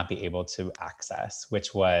I would not be able to access,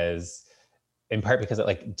 which was in part because it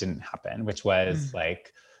like didn't happen, which was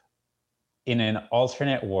like, in an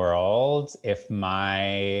alternate world, if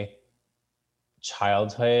my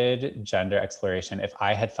childhood gender exploration, if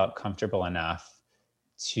I had felt comfortable enough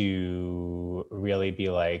to really be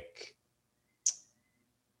like,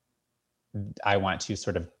 I want to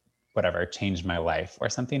sort of change my life or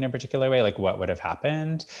something in a particular way, like what would have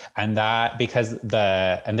happened? And that, because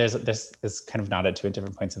this is kind of nodded to at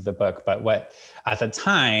different points of the book, but what at the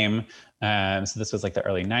time, so this was like the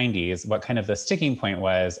early 90s, what kind of the sticking point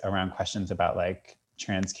was around questions about like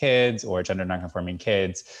trans kids or gender nonconforming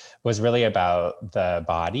kids was really about the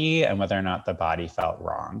body and whether or not the body felt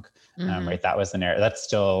wrong. Right. That was the narrative. That's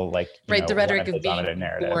still like, the rhetoric of being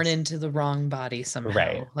born into the wrong body somehow.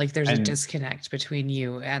 Right. Like there's a disconnect between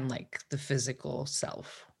you and like the physical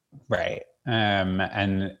self. Right. And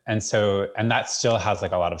that still has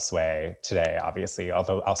like a lot of sway today, obviously,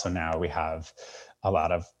 although also now we have a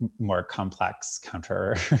lot of more complex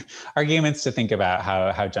counter arguments to think about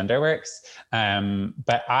how gender works.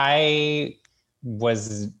 But I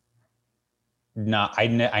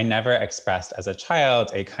never expressed as a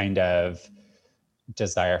child a kind of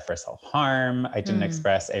desire for self-harm. I didn't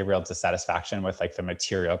express a real dissatisfaction with like the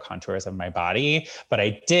material contours of my body, but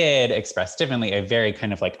I did express differently a very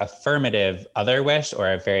kind of like affirmative other wish,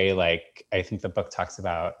 or a very like, I think the book talks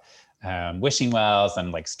about wishing wells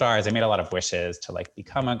and like stars. I made a lot of wishes to like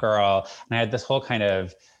become a girl. And I had this whole kind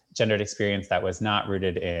of gendered experience that was not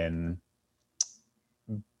rooted in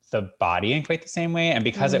the body in quite the same way. And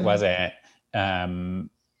because it wasn't,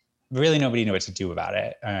 really nobody knew what to do about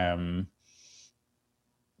it.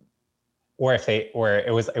 Or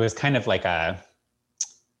it was kind of like I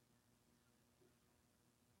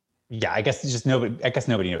guess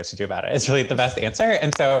nobody knew what to do about it. It's really the best answer.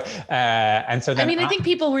 And so then I think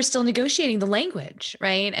people were still negotiating the language,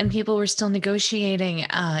 right? And people were still negotiating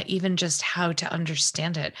even just how to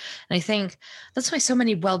understand it. And I think that's why so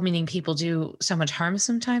many well-meaning people do so much harm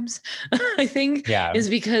sometimes, I think, is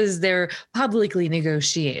because they're publicly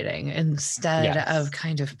negotiating instead of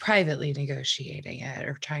kind of privately negotiating it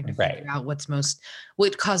or trying to figure out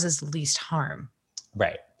what causes the least harm.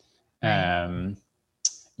 Right.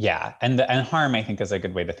 Yeah, and harm, I think, is a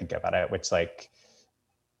good way to think about it, which like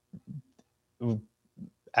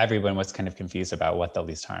everyone was kind of confused about what the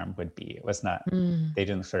least harm would be. It was not, they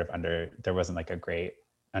didn't sort of there wasn't like a great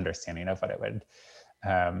understanding of what it would,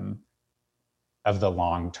 of the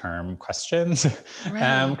long-term questions,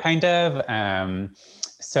 kind of.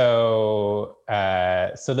 So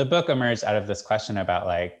the book emerged out of this question about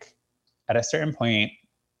like, at a certain point,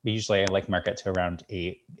 usually I like mark it to around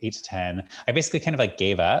 8 to 10. I basically kind of like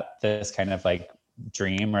gave up this kind of like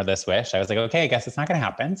dream or this wish. I was like, okay, I guess it's not going to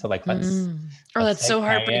happen. So like, let's that's like, so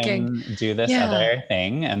heartbreaking. Do this other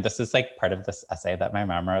thing. And this is like part of this essay that my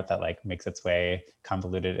mom wrote that like makes its way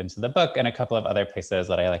convoluted into the book, and a couple of other places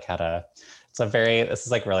that I like had this is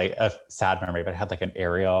like really a sad memory, but I had like an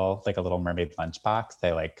Ariel, like a Little Mermaid lunchbox.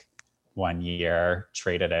 They like 1 year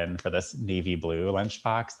traded in for this navy blue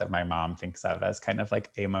lunchbox that my mom thinks of as kind of like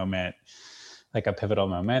a moment, like a pivotal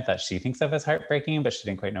moment that she thinks of as heartbreaking, but she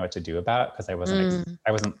didn't quite know what to do about because I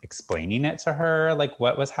wasn't explaining it to her, like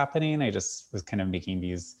what was happening. I just was kind of making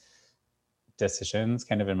these decisions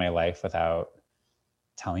kind of in my life without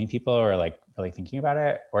telling people or like really thinking about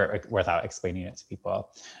it or like, without explaining it to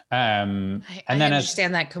people. I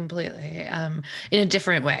understand that completely in a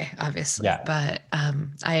different way, obviously, but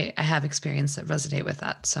I have experience that resonate with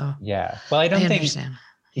that. So well, I understand.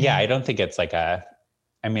 I don't think it's like I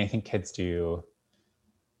think kids do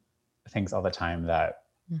things all the time that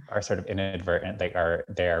are sort of inadvertent. They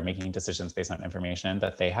are making decisions based on information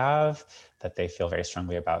that they have, that they feel very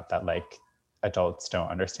strongly about, that like adults don't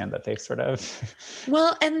understand that they've sort of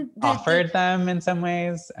offered them in some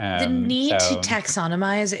ways. The need to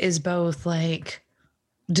taxonomize is both like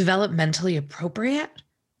developmentally appropriate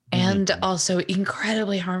and also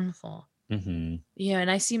incredibly harmful. Yeah,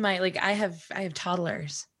 and I see I have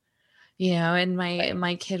toddlers, and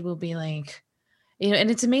my kid will be like,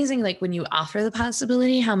 and it's amazing like when you offer the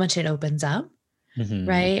possibility, how much it opens up.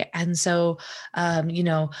 Right. And so,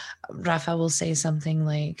 Rafa will say something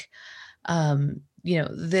like,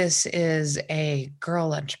 this is a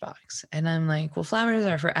girl lunchbox. And I'm like, well, flowers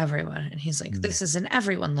are for everyone. And he's like, this is an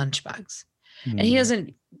everyone lunchbox. And he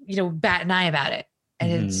doesn't, bat an eye about it.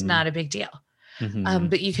 And it's not a big deal.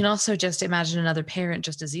 But you can also just imagine another parent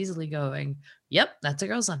just as easily going, yep, that's a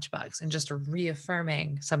girl's lunchbox, and just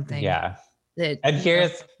reaffirming something.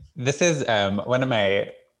 This is one of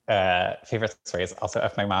my favorite stories also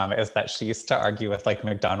of my mom is that she used to argue with like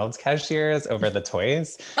McDonald's cashiers over the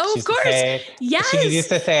toys. Oh, of course. Yes. She used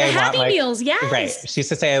to say, the Happy Meals. Yes. Right. She used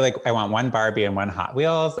to say like, I want one Barbie and one Hot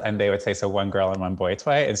Wheels. And they would say, so one girl and one boy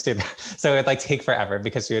toy. And so it would like take forever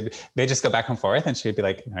because they just go back and forth. And she would be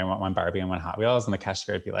like, I want one Barbie and one Hot Wheels. And the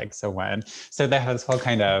cashier would be like, so when? So they have this whole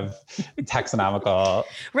kind of taxonomical.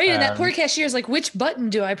 Right. And that poor cashier is like, which button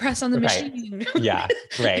do I press on the machine? Yeah.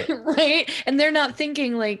 Right. Right. And they're not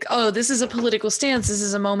thinking like, oh, this is a political stance. This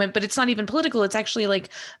is a moment, but it's not even political. It's actually like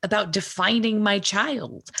about defining my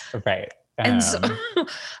child. Right. And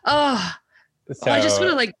I just want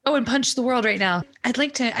to like go and punch the world right now. I'd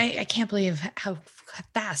like to, I can't believe how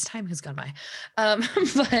fast time has gone by.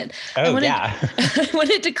 But I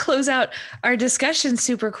wanted to close out our discussion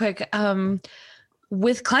super quick.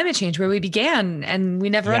 With climate change, where we began and we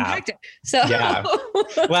never unpacked it. So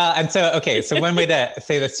well, and so so one way to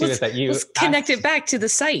say this too is that you connect it back to the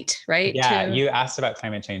site, right? You asked about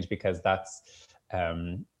climate change because that's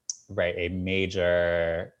a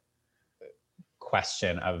major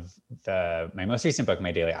question of my most recent book,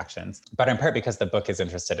 My Daily Actions, but in part because the book is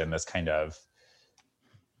interested in this kind of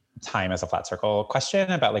time as a flat circle question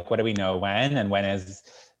about like, what do we know when, and when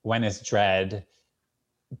is dread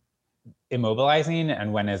immobilizing,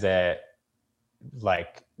 and when is it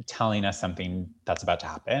like telling us something that's about to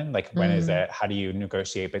happen. Like, when is it? How do you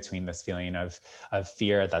negotiate between this feeling of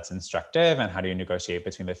fear that's instructive, and how do you negotiate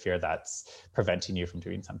between the fear that's preventing you from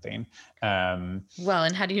doing something? Well,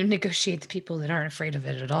 and how do you negotiate the people that aren't afraid of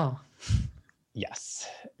it at all? Yes,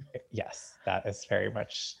 that is very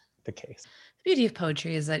much the case. The beauty of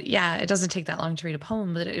poetry is that, yeah, it doesn't take that long to read a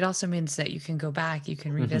poem, but it also means that you can go back, you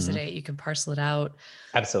can revisit it, you can parcel it out.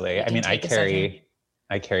 Absolutely. I mean,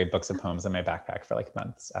 I carry books of poems in my backpack for like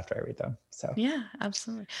months after I read them. So yeah,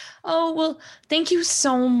 absolutely. Oh, well, thank you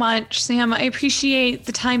so much, Sam. I appreciate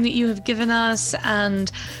the time that you have given us,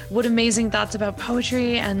 and what amazing thoughts about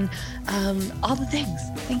poetry and all the things.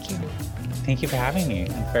 Thank you. Thank you for having me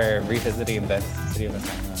and for revisiting this City of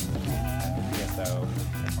Asylum ESO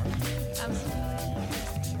performance. Absolutely.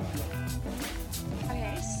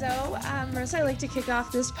 Okay, so Marissa, I like to kick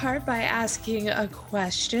off this part by asking a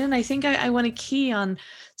question. I think I want to key on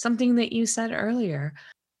something that you said earlier.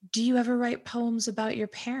 Do you ever write poems about your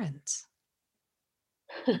parents?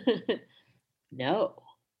 No.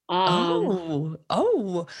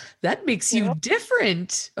 That makes you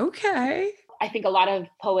different. Okay. I think a lot of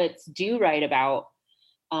poets do write about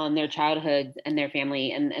their childhoods and their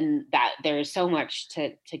family, and that there is so much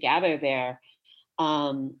to gather there.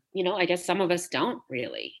 I guess some of us don't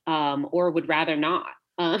really, or would rather not,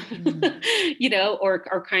 or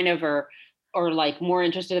kind of, or like more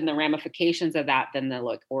interested in the ramifications of that than the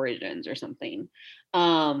like origins or something.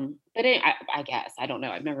 But I guess, I don't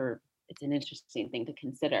know. It's an interesting thing to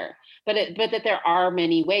consider, but that there are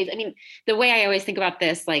many ways. I mean, the way I always think about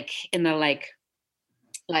this, like in the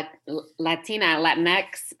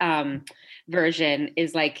Latinx version,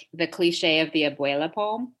 is like the cliche of the abuela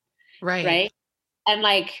poem, right? And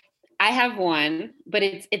like, I have one, but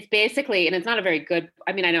it's basically, and it's not a very good.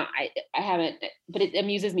 I mean, I know I haven't, but it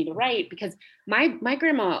amuses me to write because my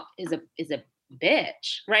grandma is a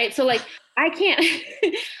bitch, right? So like, I can't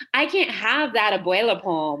have that abuela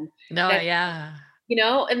poem. No, yeah.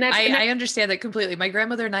 And that's I understand that completely. My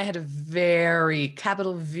grandmother and I had a very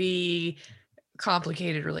capital V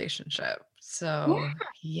complicated relationship. So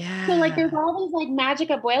yeah. So like, there's all these like magic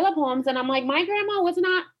abuela poems, and I'm like, my grandma was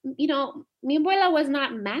not, mi abuela was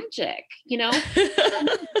not magic,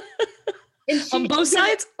 On both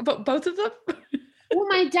sides, both of them. Well,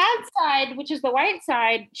 my dad's side, which is the white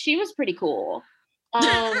side, she was pretty cool.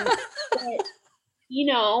 But,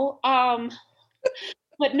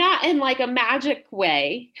 but not in like a magic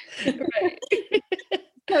way. Right.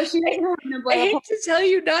 So she doesn't have an abuela. I hate to tell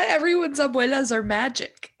you, not everyone's abuelas are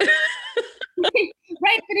magic.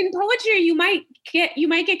 Right, but in poetry, you might get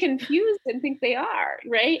confused and think they are,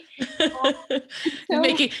 right?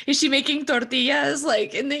 Is she making tortillas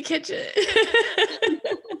like in the kitchen?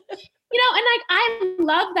 And like, I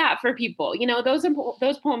love that for people. Those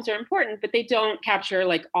poems are important, but they don't capture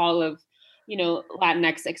like all of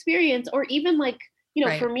Latinx experience, or even like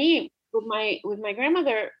right. For me with my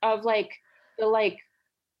grandmother, of like I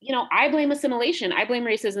blame assimilation, I blame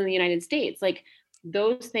racism in the United States, like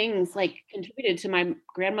those things like contributed to my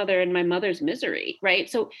grandmother and my mother's misery, right?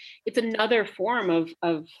 So it's another form of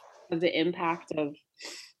the impact of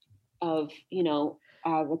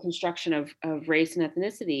the construction of race and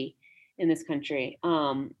ethnicity in this country,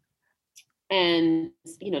 and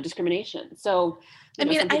discrimination. So I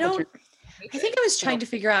think I was trying to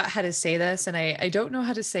figure out how to say this, and I don't know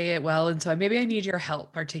how to say it well, and so maybe I need your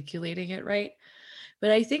help articulating it right.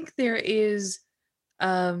 But I think there is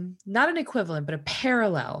not an equivalent, but a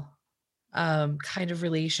parallel kind of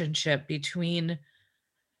relationship between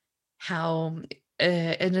how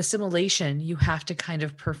in assimilation you have to kind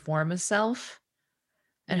of perform a self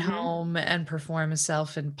at home and perform a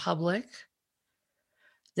self in public,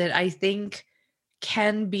 that I think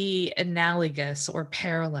can be analogous or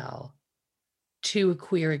parallel to a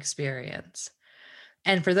queer experience.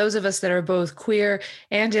 And for those of us that are both queer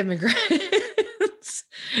and immigrants,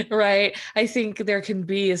 right, I think there can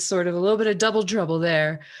be a sort of a little bit of double trouble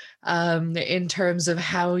there in terms of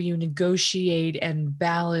how you negotiate and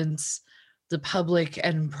balance the public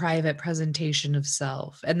and private presentation of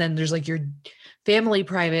self. And then there's like your family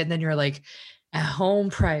private, and then you're like at home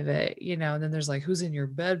private, and then there's like who's in your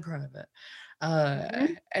bed private.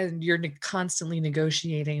 And you're constantly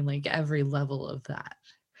negotiating like every level of that.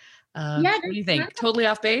 What do you think? Totally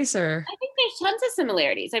off base, or? I think there's tons of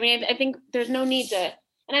similarities. I mean, I think there's no need to,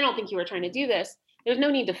 and I don't think you were trying to do this, there's no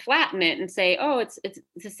need to flatten it and say, oh, it's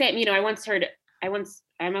the same. I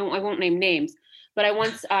won't name names, but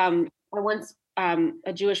a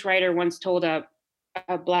Jewish writer once told a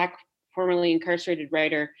black formerly incarcerated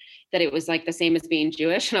writer, that it was like the same as being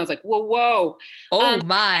Jewish. And I was like, whoa. Oh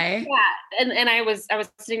my. Yeah. And I was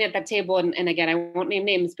sitting at that table, and again, I won't name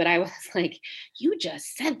names, but I was like, you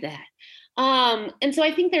just said that. And so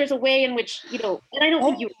I think there's a way in which, and I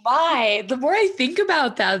don't think the more I think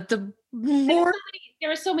about that, the more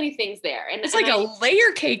there are so many things there. And it's like a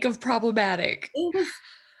layer cake of problematic.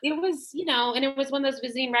 It was, and it was one of those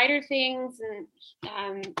visiting writer things.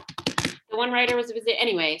 And the one writer was a visit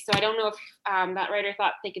anyway. So I don't know if that writer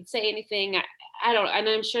thought they could say anything. I don't, and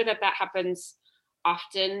I'm sure that happens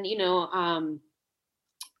often,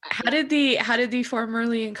 How did the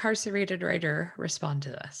formerly incarcerated writer respond to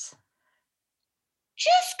this?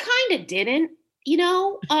 Just kind of didn't,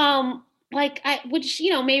 which,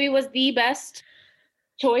 maybe was the best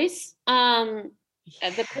choice. The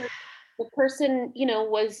person,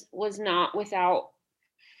 was not without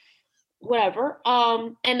whatever.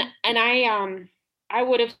 And I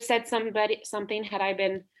would have said something had I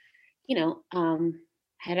been,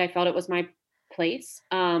 had I felt it was my place.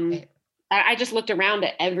 I just looked around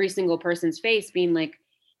at every single person's face, being like,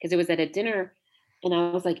 because it was at a dinner, and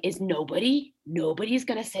I was like, is nobody's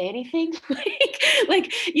gonna say anything?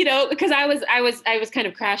 Because I was kind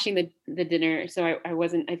of crashing the dinner, so I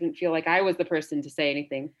didn't feel like I was the person to say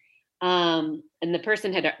anything. And that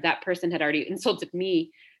person had already insulted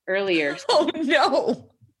me earlier. So, oh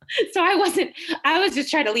no. So I was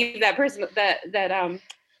just trying to leave that person,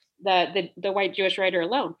 the white Jewish writer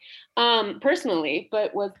alone, personally,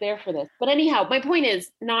 but was there for this. But anyhow, my point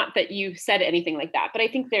is not that you said anything like that, but I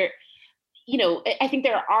think there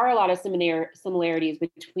are a lot of similarities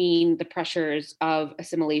between the pressures of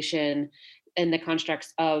assimilation and the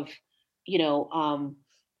constructs of,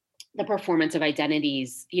 the performance of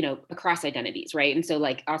identities, across identities, right? And so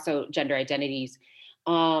like also gender identities.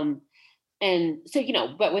 And so,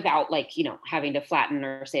 but without having to flatten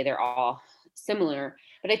or say they're all similar.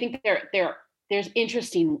 But I think there's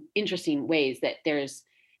interesting ways that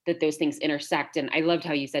those things intersect. And I loved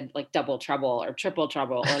how you said like double trouble or triple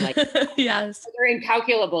trouble, or like yes, or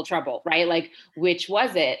incalculable trouble, right? Like, which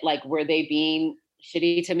was it? Like, were they being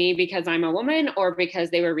shitty to me because I'm a woman, or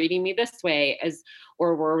because they were reading me this way,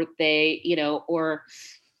 or were they, or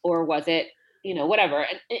was it, whatever.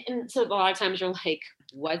 And so a lot of times you're like,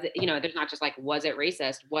 was it, there's not just like, was it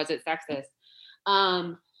racist? Was it sexist?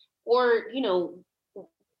 Or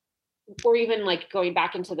even like going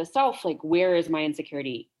back into the self, like, where is my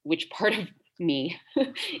insecurity? Which part of me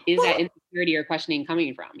is that insecurity or questioning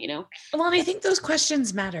coming from, Well, and I think those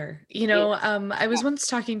questions matter. I was once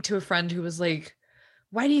talking to a friend who was like,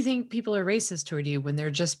 why do you think people are racist toward you when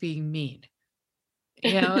they're just being mean?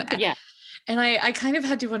 Yeah. And I kind of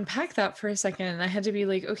had to unpack that for a second. And I had to be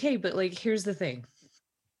like, okay, but like, here's the thing.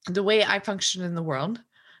 The way I function in the world,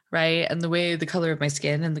 right? And the way the color of my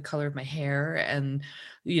skin and the color of my hair, and,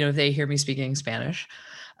 if they hear me speaking Spanish,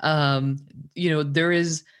 there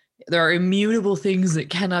are immutable things that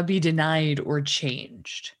cannot be denied or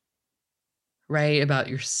changed, right? About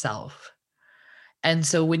yourself. And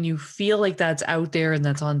so when you feel like that's out there and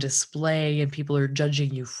that's on display and people are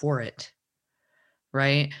judging you for it,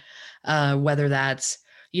 right? Whether that's,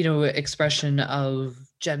 expression of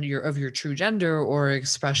gender, of your true gender, or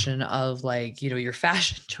expression of like, your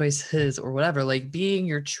fashion choices or whatever, like being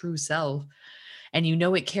your true self. And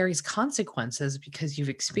it carries consequences because you've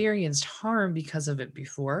experienced harm because of it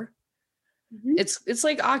before. Mm-hmm. It's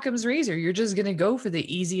like Occam's razor. You're just going to go for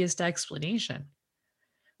the easiest explanation.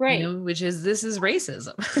 Right. Which is, this is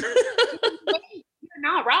racism. You're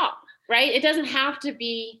not wrong, right? It doesn't have to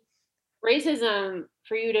be racism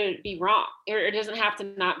for you to be wrong, or it doesn't have to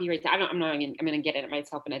not be racist. I'm going to get it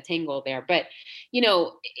myself in a tangle there, but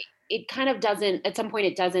it kind of doesn't, at some point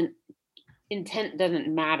it doesn't, intent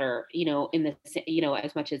doesn't matter, in the,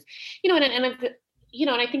 as much as, and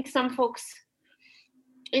I think some folks,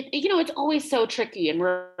 it's always so tricky, and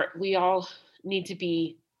we all need to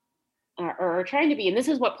be, or trying to be, and this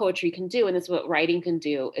is what poetry can do, and this is what writing can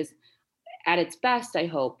do, is at its best, I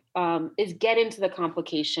hope, is get into the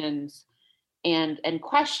complications and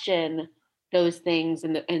question those things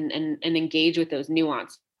and engage with those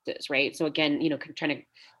nuances, right? So again, trying to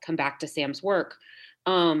come back to Sam's work,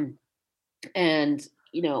 and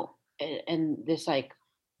this like,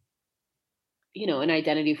 an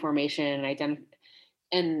identity formation,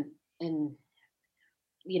 and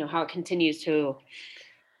how it continues to,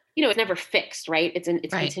 it's never fixed, right? It's right.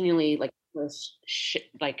 Continually like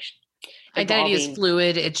identity evolving. Is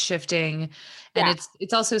fluid, it's shifting, and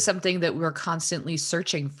it's also something that we're constantly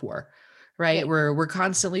searching for, right? Yeah. We're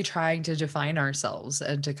constantly trying to define ourselves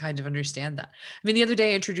and to kind of understand that. I mean, the other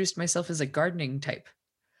day I introduced myself as a gardening type.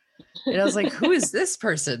 And I was like, who is this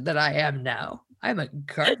person that I am now? I'm a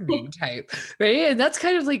gardening type, right? And that's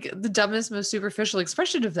kind of like the dumbest, most superficial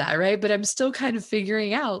expression of that, right? But I'm still kind of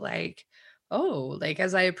figuring out like, oh, like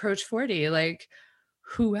as I approach 40, like,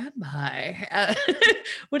 who am I?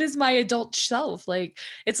 What is my adult self? Like,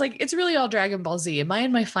 it's really all Dragon Ball Z. Am I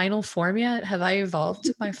in my final form yet? Have I evolved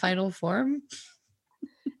to my final form?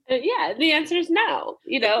 Yeah, the answer is no,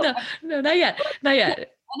 No, not yet. Not yet.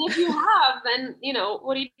 And if you have, then,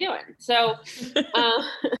 what are you doing? So,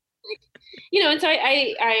 and so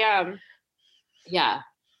yeah,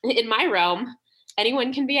 in my realm,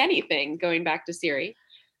 anyone can be anything, going back to Siri.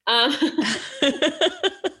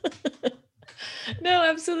 No,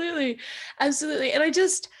 absolutely. Absolutely. And I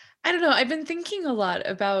don't know, I've been thinking a lot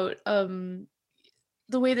about the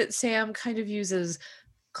way that Sam kind of uses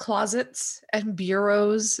closets and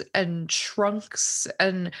bureaus and trunks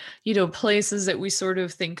and, places that we sort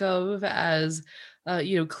of think of as,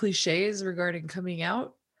 cliches regarding coming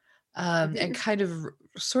out, and kind of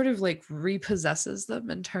sort of like repossesses them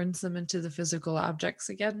and turns them into the physical objects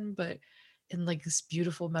again, but in like this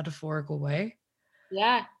beautiful metaphorical way.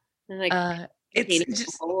 Yeah. And like, it's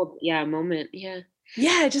just old, moment. Yeah.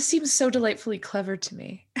 Yeah, it just seems so delightfully clever to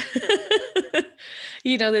me.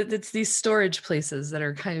 That it's these storage places that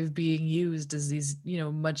are kind of being used as these,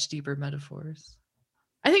 much deeper metaphors.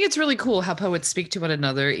 I think it's really cool how poets speak to one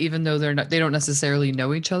another, even though they don't necessarily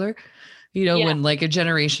know each other, when like a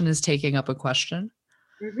generation is taking up a question.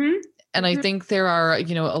 Mm-hmm. And I think there are,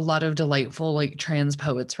 a lot of delightful like trans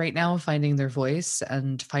poets right now finding their voice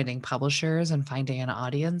and finding publishers and finding an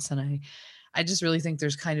audience. And I just really think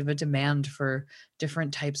there's kind of a demand for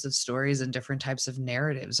different types of stories and different types of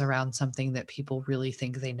narratives around something that people really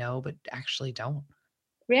think they know, but actually don't.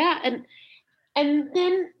 Yeah. And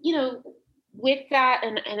then, with that,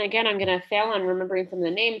 and again, I'm going to fail on remembering some of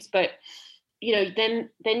the names, but, then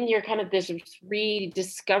you're kind of this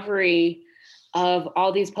rediscovery of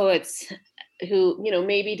all these poets who,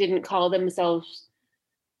 maybe didn't call themselves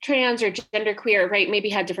trans or genderqueer, right? Maybe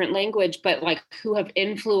had different language, but like who have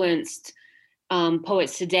influenced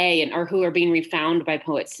poets today or who are being refound by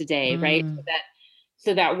poets today, right?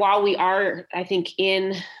 So that while we are, I think,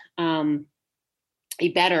 in a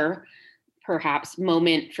better, perhaps,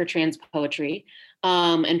 moment for trans poetry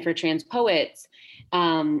and for trans poets,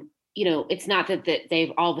 it's not that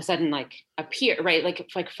they've all of a sudden like appeared, right? Like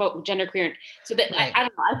genderqueer. So that right. I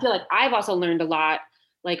don't know. I feel like I've also learned a lot,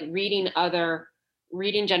 like reading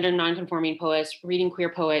gender nonconforming poets, reading queer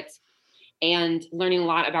poets, and learning a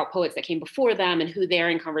lot about poets that came before them and who they're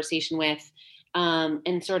in conversation with, and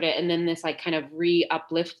then this like kind of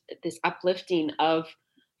uplifting of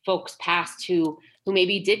folks past who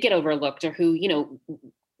maybe did get overlooked, or who,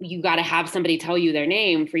 you got to have somebody tell you their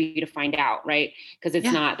name for you to find out, right? Because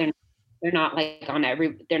it's not, they're not like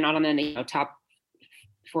they're not on the top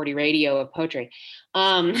 40 radio of poetry,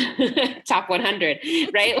 top 100,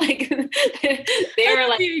 right? Like they're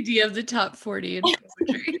like the idea of the top 40 in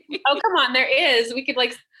poetry. Oh, come on, there is. We could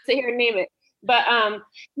like sit here and name it, but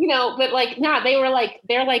but like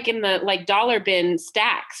they're like in the like dollar bin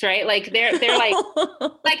stacks, right? Like they're like like,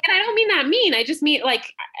 and I don't mean that mean. I just mean like,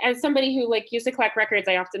 as somebody who like used to collect records,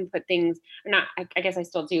 I often put things, or not. I guess I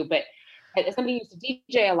still do, but as somebody who used to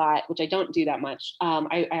DJ a lot, which I don't do that much,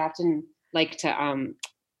 I often like to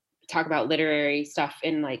talk about literary stuff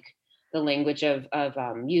in like the language of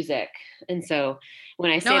music. And so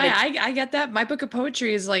when I say I get that. My book of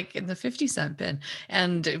poetry is like in the 50-cent bin,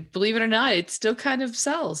 and believe it or not, it still kind of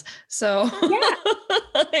sells. So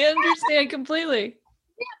I understand completely.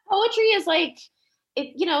 Yeah, poetry is like,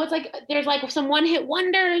 it's like, there's like some one-hit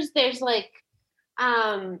wonders. There's like,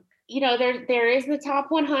 there is the top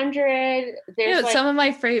 100. There's some of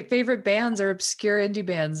my favorite bands are obscure indie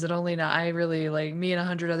bands that only I really like, me and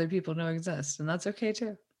 100 other people know exist, and that's okay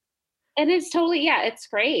too. And it's totally, it's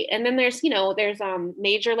great. And then there's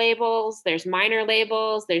major labels, there's minor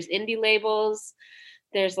labels, there's indie labels,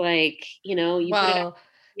 there's like,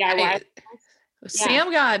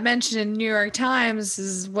 Sam got mentioned in New York Times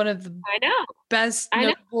as one of the best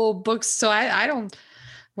notable books. So I don't.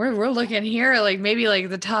 We're looking here like maybe like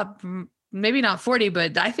the top, maybe not 40,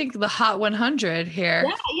 but I think the hot 100 here.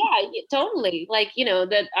 Yeah, totally. Like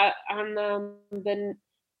that on the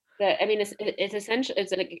I mean, it's essential.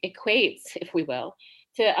 It equates, if we will,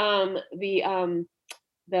 to the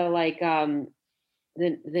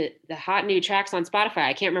hot new tracks on Spotify.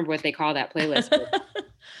 I can't remember what they call that playlist.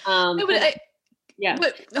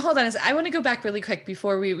 But hold on, I want to go back really quick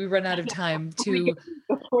before we run out of time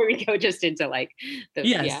before we go just into like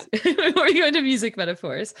before we go into music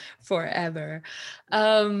metaphors forever.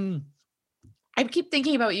 I keep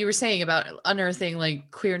thinking about what you were saying about unearthing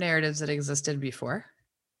like queer narratives that existed before,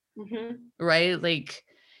 Mm-hmm. right? Like,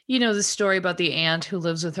 the story about the aunt who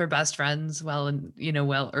lives with her best friends well, and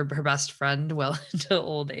or her best friend well into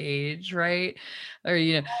old age, right? Or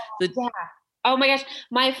the Yeah. Oh my gosh,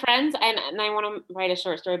 my friends, and I want to write a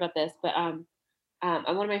short story about this, but one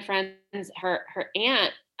of my friends, her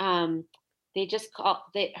aunt, they just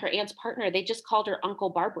her aunt's partner, they just called her Uncle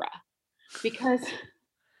Barbara because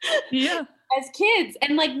yeah. as kids,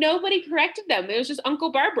 and like nobody corrected them. It was just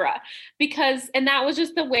Uncle Barbara and that was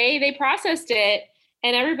just the way they processed it,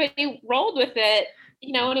 and everybody rolled with it,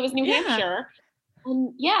 and it was New Yeah. Hampshire.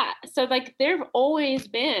 And yeah, so like there've always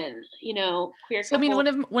been, queer So I mean,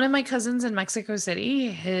 couples. one of my cousins in Mexico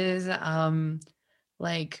City, his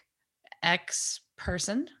like ex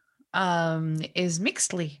person is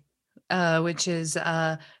mixedly, which is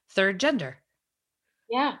third gender.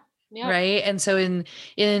 Yeah. Yep. Right. And so in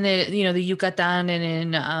the Yucatan and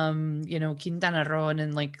in Quintana Roo and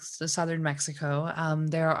in like the southern Mexico,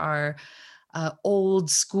 there are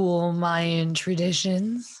old school Mayan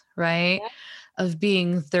traditions, right, Yep. of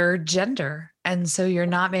being third gender. And so you're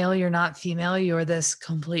not male, you're not female, you're this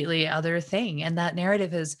completely other thing. And that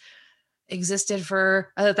narrative has existed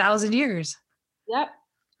for 1,000 years. Yep.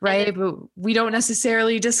 Right. But we don't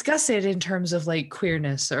necessarily discuss it in terms of like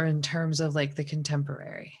queerness or in terms of like the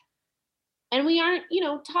contemporary. And we aren't,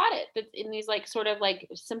 taught it in these like sort of like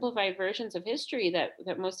simplified versions of history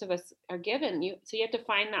that most of us are given. So you have to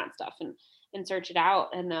find that stuff and search it out.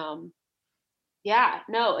 And yeah,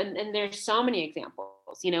 no, and there's so many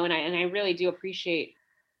examples, and I really do appreciate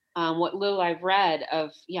what little I've read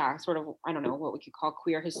of, sort of, I don't know what we could call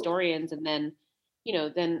queer historians, and then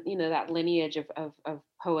that lineage of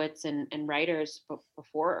poets and writers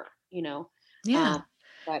before, Yeah.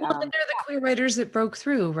 But Well, and they're the queer writers that broke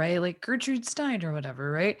through, right? Like Gertrude Stein or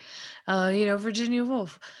whatever, right? Virginia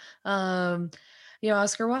Woolf,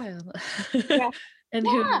 Oscar Wilde, yeah, and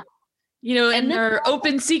yeah. who, And and this are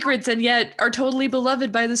open secrets and yet are totally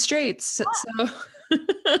beloved by the straights. So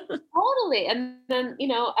totally. And then,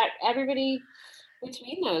 everybody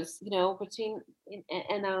between those,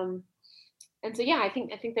 and so, yeah, I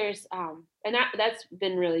think there's, and that's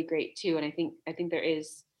been really great too. And I think there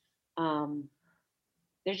is,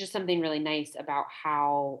 there's just something really nice about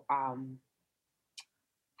how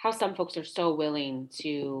some folks are so willing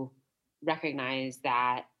to recognize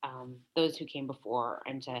that those who came before,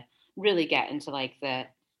 and to really get into like the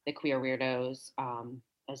queer weirdos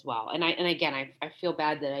as well. And again, I feel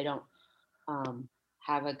bad that I don't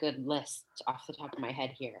have a good list off the top of my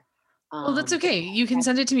head here. well, that's okay. You can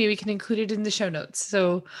send it to me. We can include it in the show notes.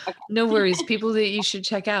 So Okay. no worries, people that you should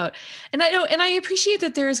check out. And I appreciate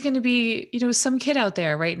that there's going to be, some kid out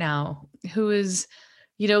there right now who is,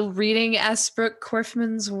 reading S. Brooke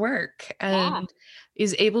Korfmann's work and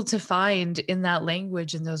is able to find in that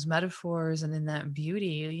language and those metaphors and in that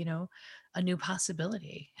beauty, a new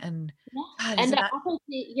possibility. And God, and also,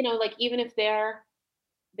 like even if their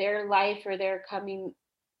life or their coming,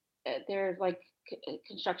 their like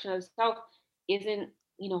construction of self isn't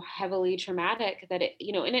heavily traumatic, that it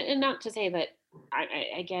and not to say that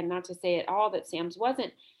again, not to say at all that Sam's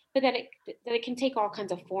wasn't, but that it can take all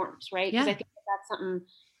kinds of forms, right? Because I think that's something,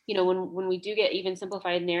 when we do get even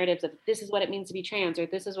simplified narratives of this is what it means to be trans, or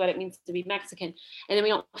this is what it means to be Mexican, and then we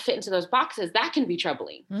don't fit into those boxes, that can be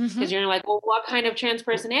troubling, because you're like, well, what kind of trans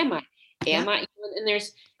person am I?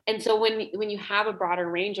 And so when you have a broader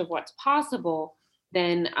range of what's possible,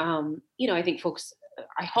 then I think folks,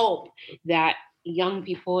 I hope that young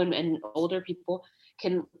people and older people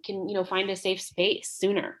can find a safe space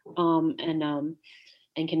sooner, and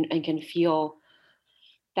can feel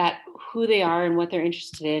that who they are and what they're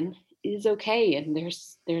interested in is okay, and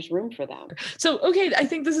there's room for them. So, okay, I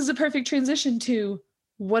think this is a perfect transition to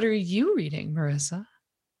what are you reading, Marissa?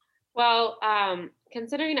 Well,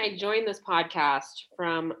 considering I joined this podcast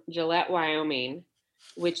from Gillette, Wyoming,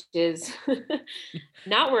 which is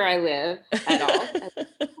not where I live at all.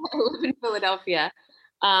 I live in Philadelphia,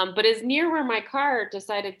 but is near where my car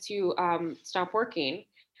decided to stop working.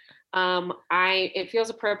 It feels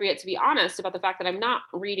appropriate to be honest about the fact that I'm not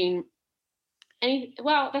reading any.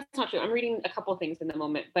 Well, that's not true. I'm reading a couple of things in the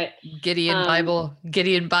moment, but Gideon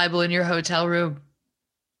Bible in your hotel room.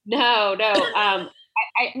 No.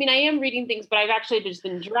 I mean, I am reading things, but I've actually just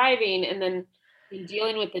been driving and then been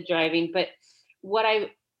dealing with the driving. But what I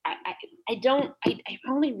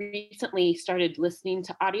only recently started listening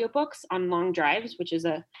to audiobooks on long drives, which is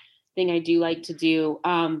a thing I do like to do.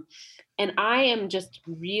 And I am just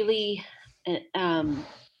really,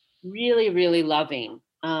 really, really loving.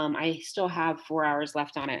 I still have 4 hours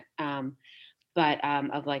left on it.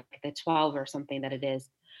 of like the 12 or something that it is,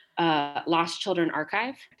 Lost Children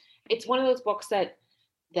Archive. It's one of those books that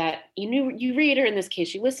you read, or in this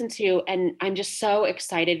case you listen to, and I'm just so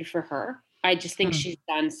excited for her. I just think she's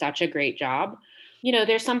done such a great job.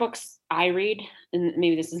 There's some books I read, and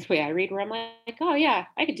maybe this is the way I read, where I'm like, oh yeah,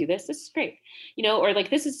 I could do this. This is great. Or like,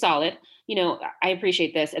 this is solid. I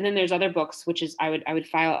appreciate this. And then there's other books, which is I would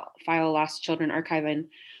file Lost Children Archive in,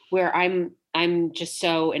 where I'm just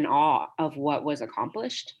so in awe of what was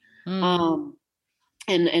accomplished. And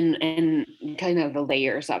kind of the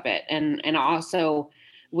layers of it. And also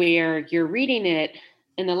where you're reading it.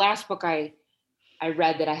 In the last book I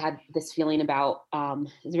read that I had this feeling about,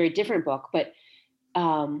 it's a very different book, but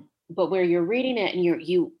where you're reading it and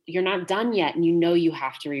you're not done yet, and you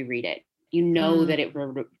have to reread it. That it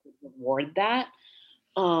will reward that.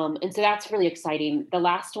 And so that's really exciting. The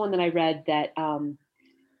last one that I read that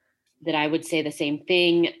I would say the same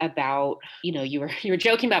thing about, you were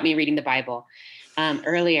joking about me reading the Bible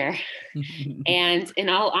earlier. And in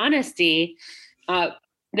all honesty,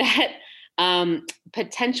 that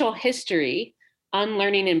Potential History,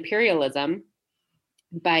 Unlearning Imperialism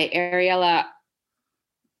by Ariella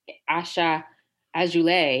Asha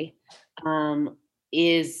Azoulay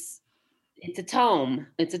it's a tome.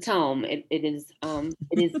 It's a tome. It is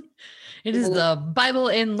the Bible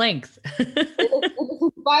in length. It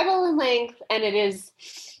is Bible in length, and it is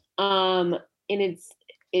in its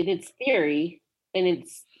theory, and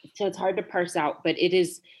so it's hard to parse out, but it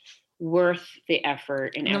is worth the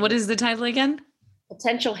effort. And what is the title again?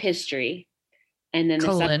 Potential History, and then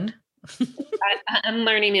colon.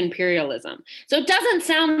 Unlearning Imperialism. So it doesn't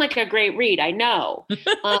sound like a great read, I know,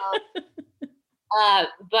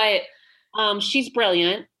 but she's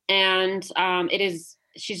brilliant, and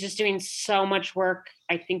she's just doing so much work.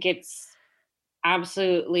 I think it's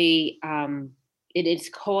absolutely it is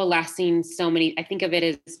coalescing so many. I think of it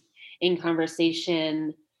as in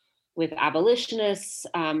conversation with abolitionists,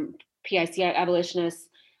 PIC abolitionists,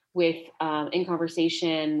 with in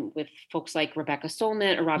conversation with folks like Rebecca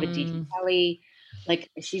Solnit or Robert D. Kelly.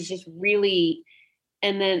 Like, she's just really,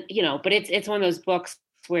 and then, but it's one of those books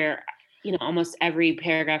where, almost every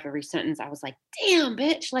paragraph, every sentence, I was like, damn,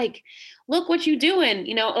 bitch, like, look what you doing,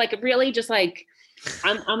 like, really just like,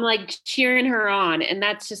 I'm like cheering her on. And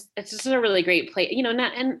it's just a really great play, and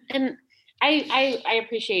I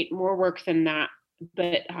appreciate more work than that,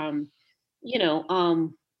 but,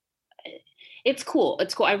 it's cool.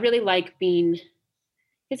 It's cool. I really like being,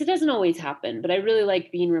 because it doesn't always happen, but I really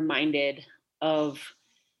like being reminded of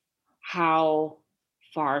how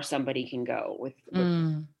far somebody can go with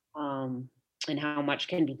and how much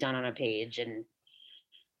can be done on a page, and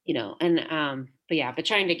so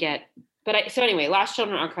anyway, Lost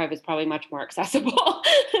Children Archive is probably much more accessible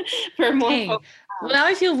for more folks. Well, now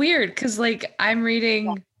I feel weird because, like, I'm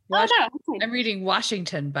reading I'm reading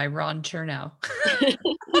Washington by Ron Chernow.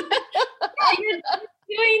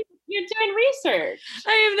 You're doing research.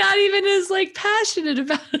 I am not even as like passionate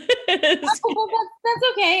about it. That's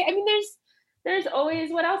okay. I mean, there's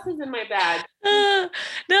always, what else is in my bag? No,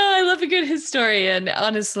 I love a good historian.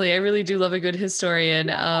 Honestly, I really do love a good historian.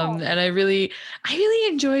 And I really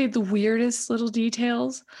enjoy the weirdest little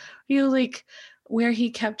details. Like where he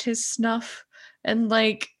kept his snuff, and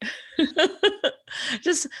like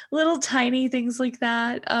just little tiny things like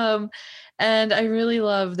that. And I really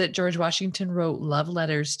love that George Washington wrote love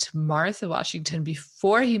letters to Martha Washington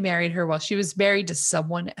before he married her, while she was married to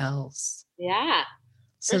someone else. Yeah.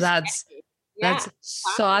 So that's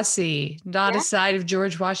saucy. Not a side of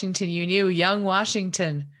George Washington you knew. Young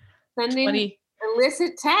Washington. Sending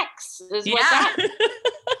illicit texts is what that is.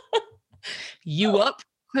 You up?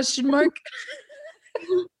 Question mark.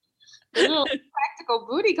 Little practical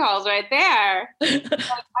booty calls right there. Like,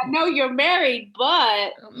 I know you're married,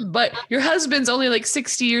 but your husband's only like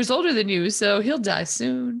 60 years older than you, so he'll die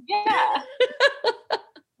soon. Yeah.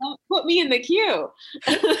 Don't put me in the queue.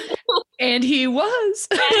 And he was.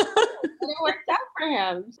 And it worked out for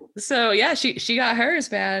him. So yeah, she got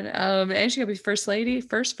hers, man. And she got to be first lady.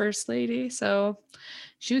 So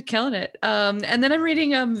she was killing it. And then I'm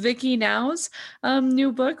reading Vicky Now's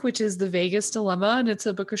new book, which is The Vegas Dilemma, and it's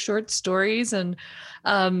a book of short stories. And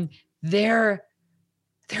there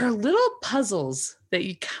are little puzzles that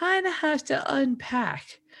you kind of have to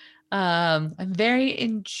unpack. I'm very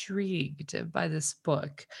intrigued by this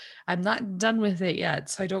book. I'm not done with it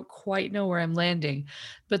yet, so I don't quite know where I'm landing.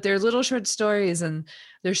 But they're little short stories, and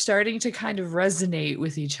they're starting to kind of resonate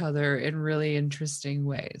with each other in really interesting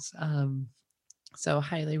ways. So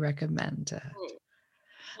highly recommend.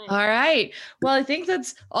 All right. Well, I think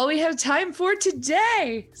that's all we have time for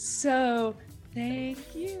today. So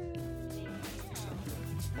thank you.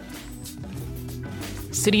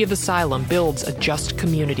 City of Asylum builds a just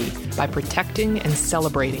community by protecting and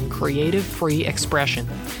celebrating creative free expression.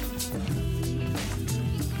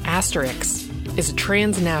 Asterix is a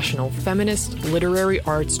transnational feminist literary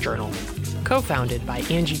arts journal, co-founded by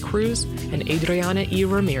Angie Cruz and Adriana E.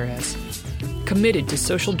 Ramirez, committed to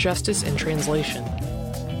social justice and translation,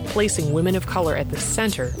 placing women of color at the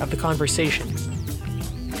center of the conversation.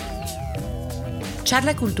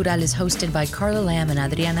 Charla Cultural is hosted by Carla Lamb and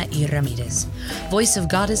Adriana E. Ramirez. Voice of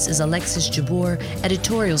Goddess is Alexis Jabbour.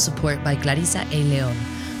 Editorial support by Clarissa A. Leon.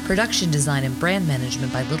 Production design and brand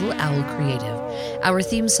management by Little Owl Creative. Our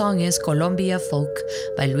theme song is Colombia Folk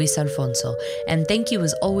by Luis Alfonso. And thank you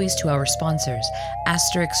as always to our sponsors,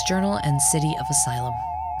 Asterix Journal and City of Asylum.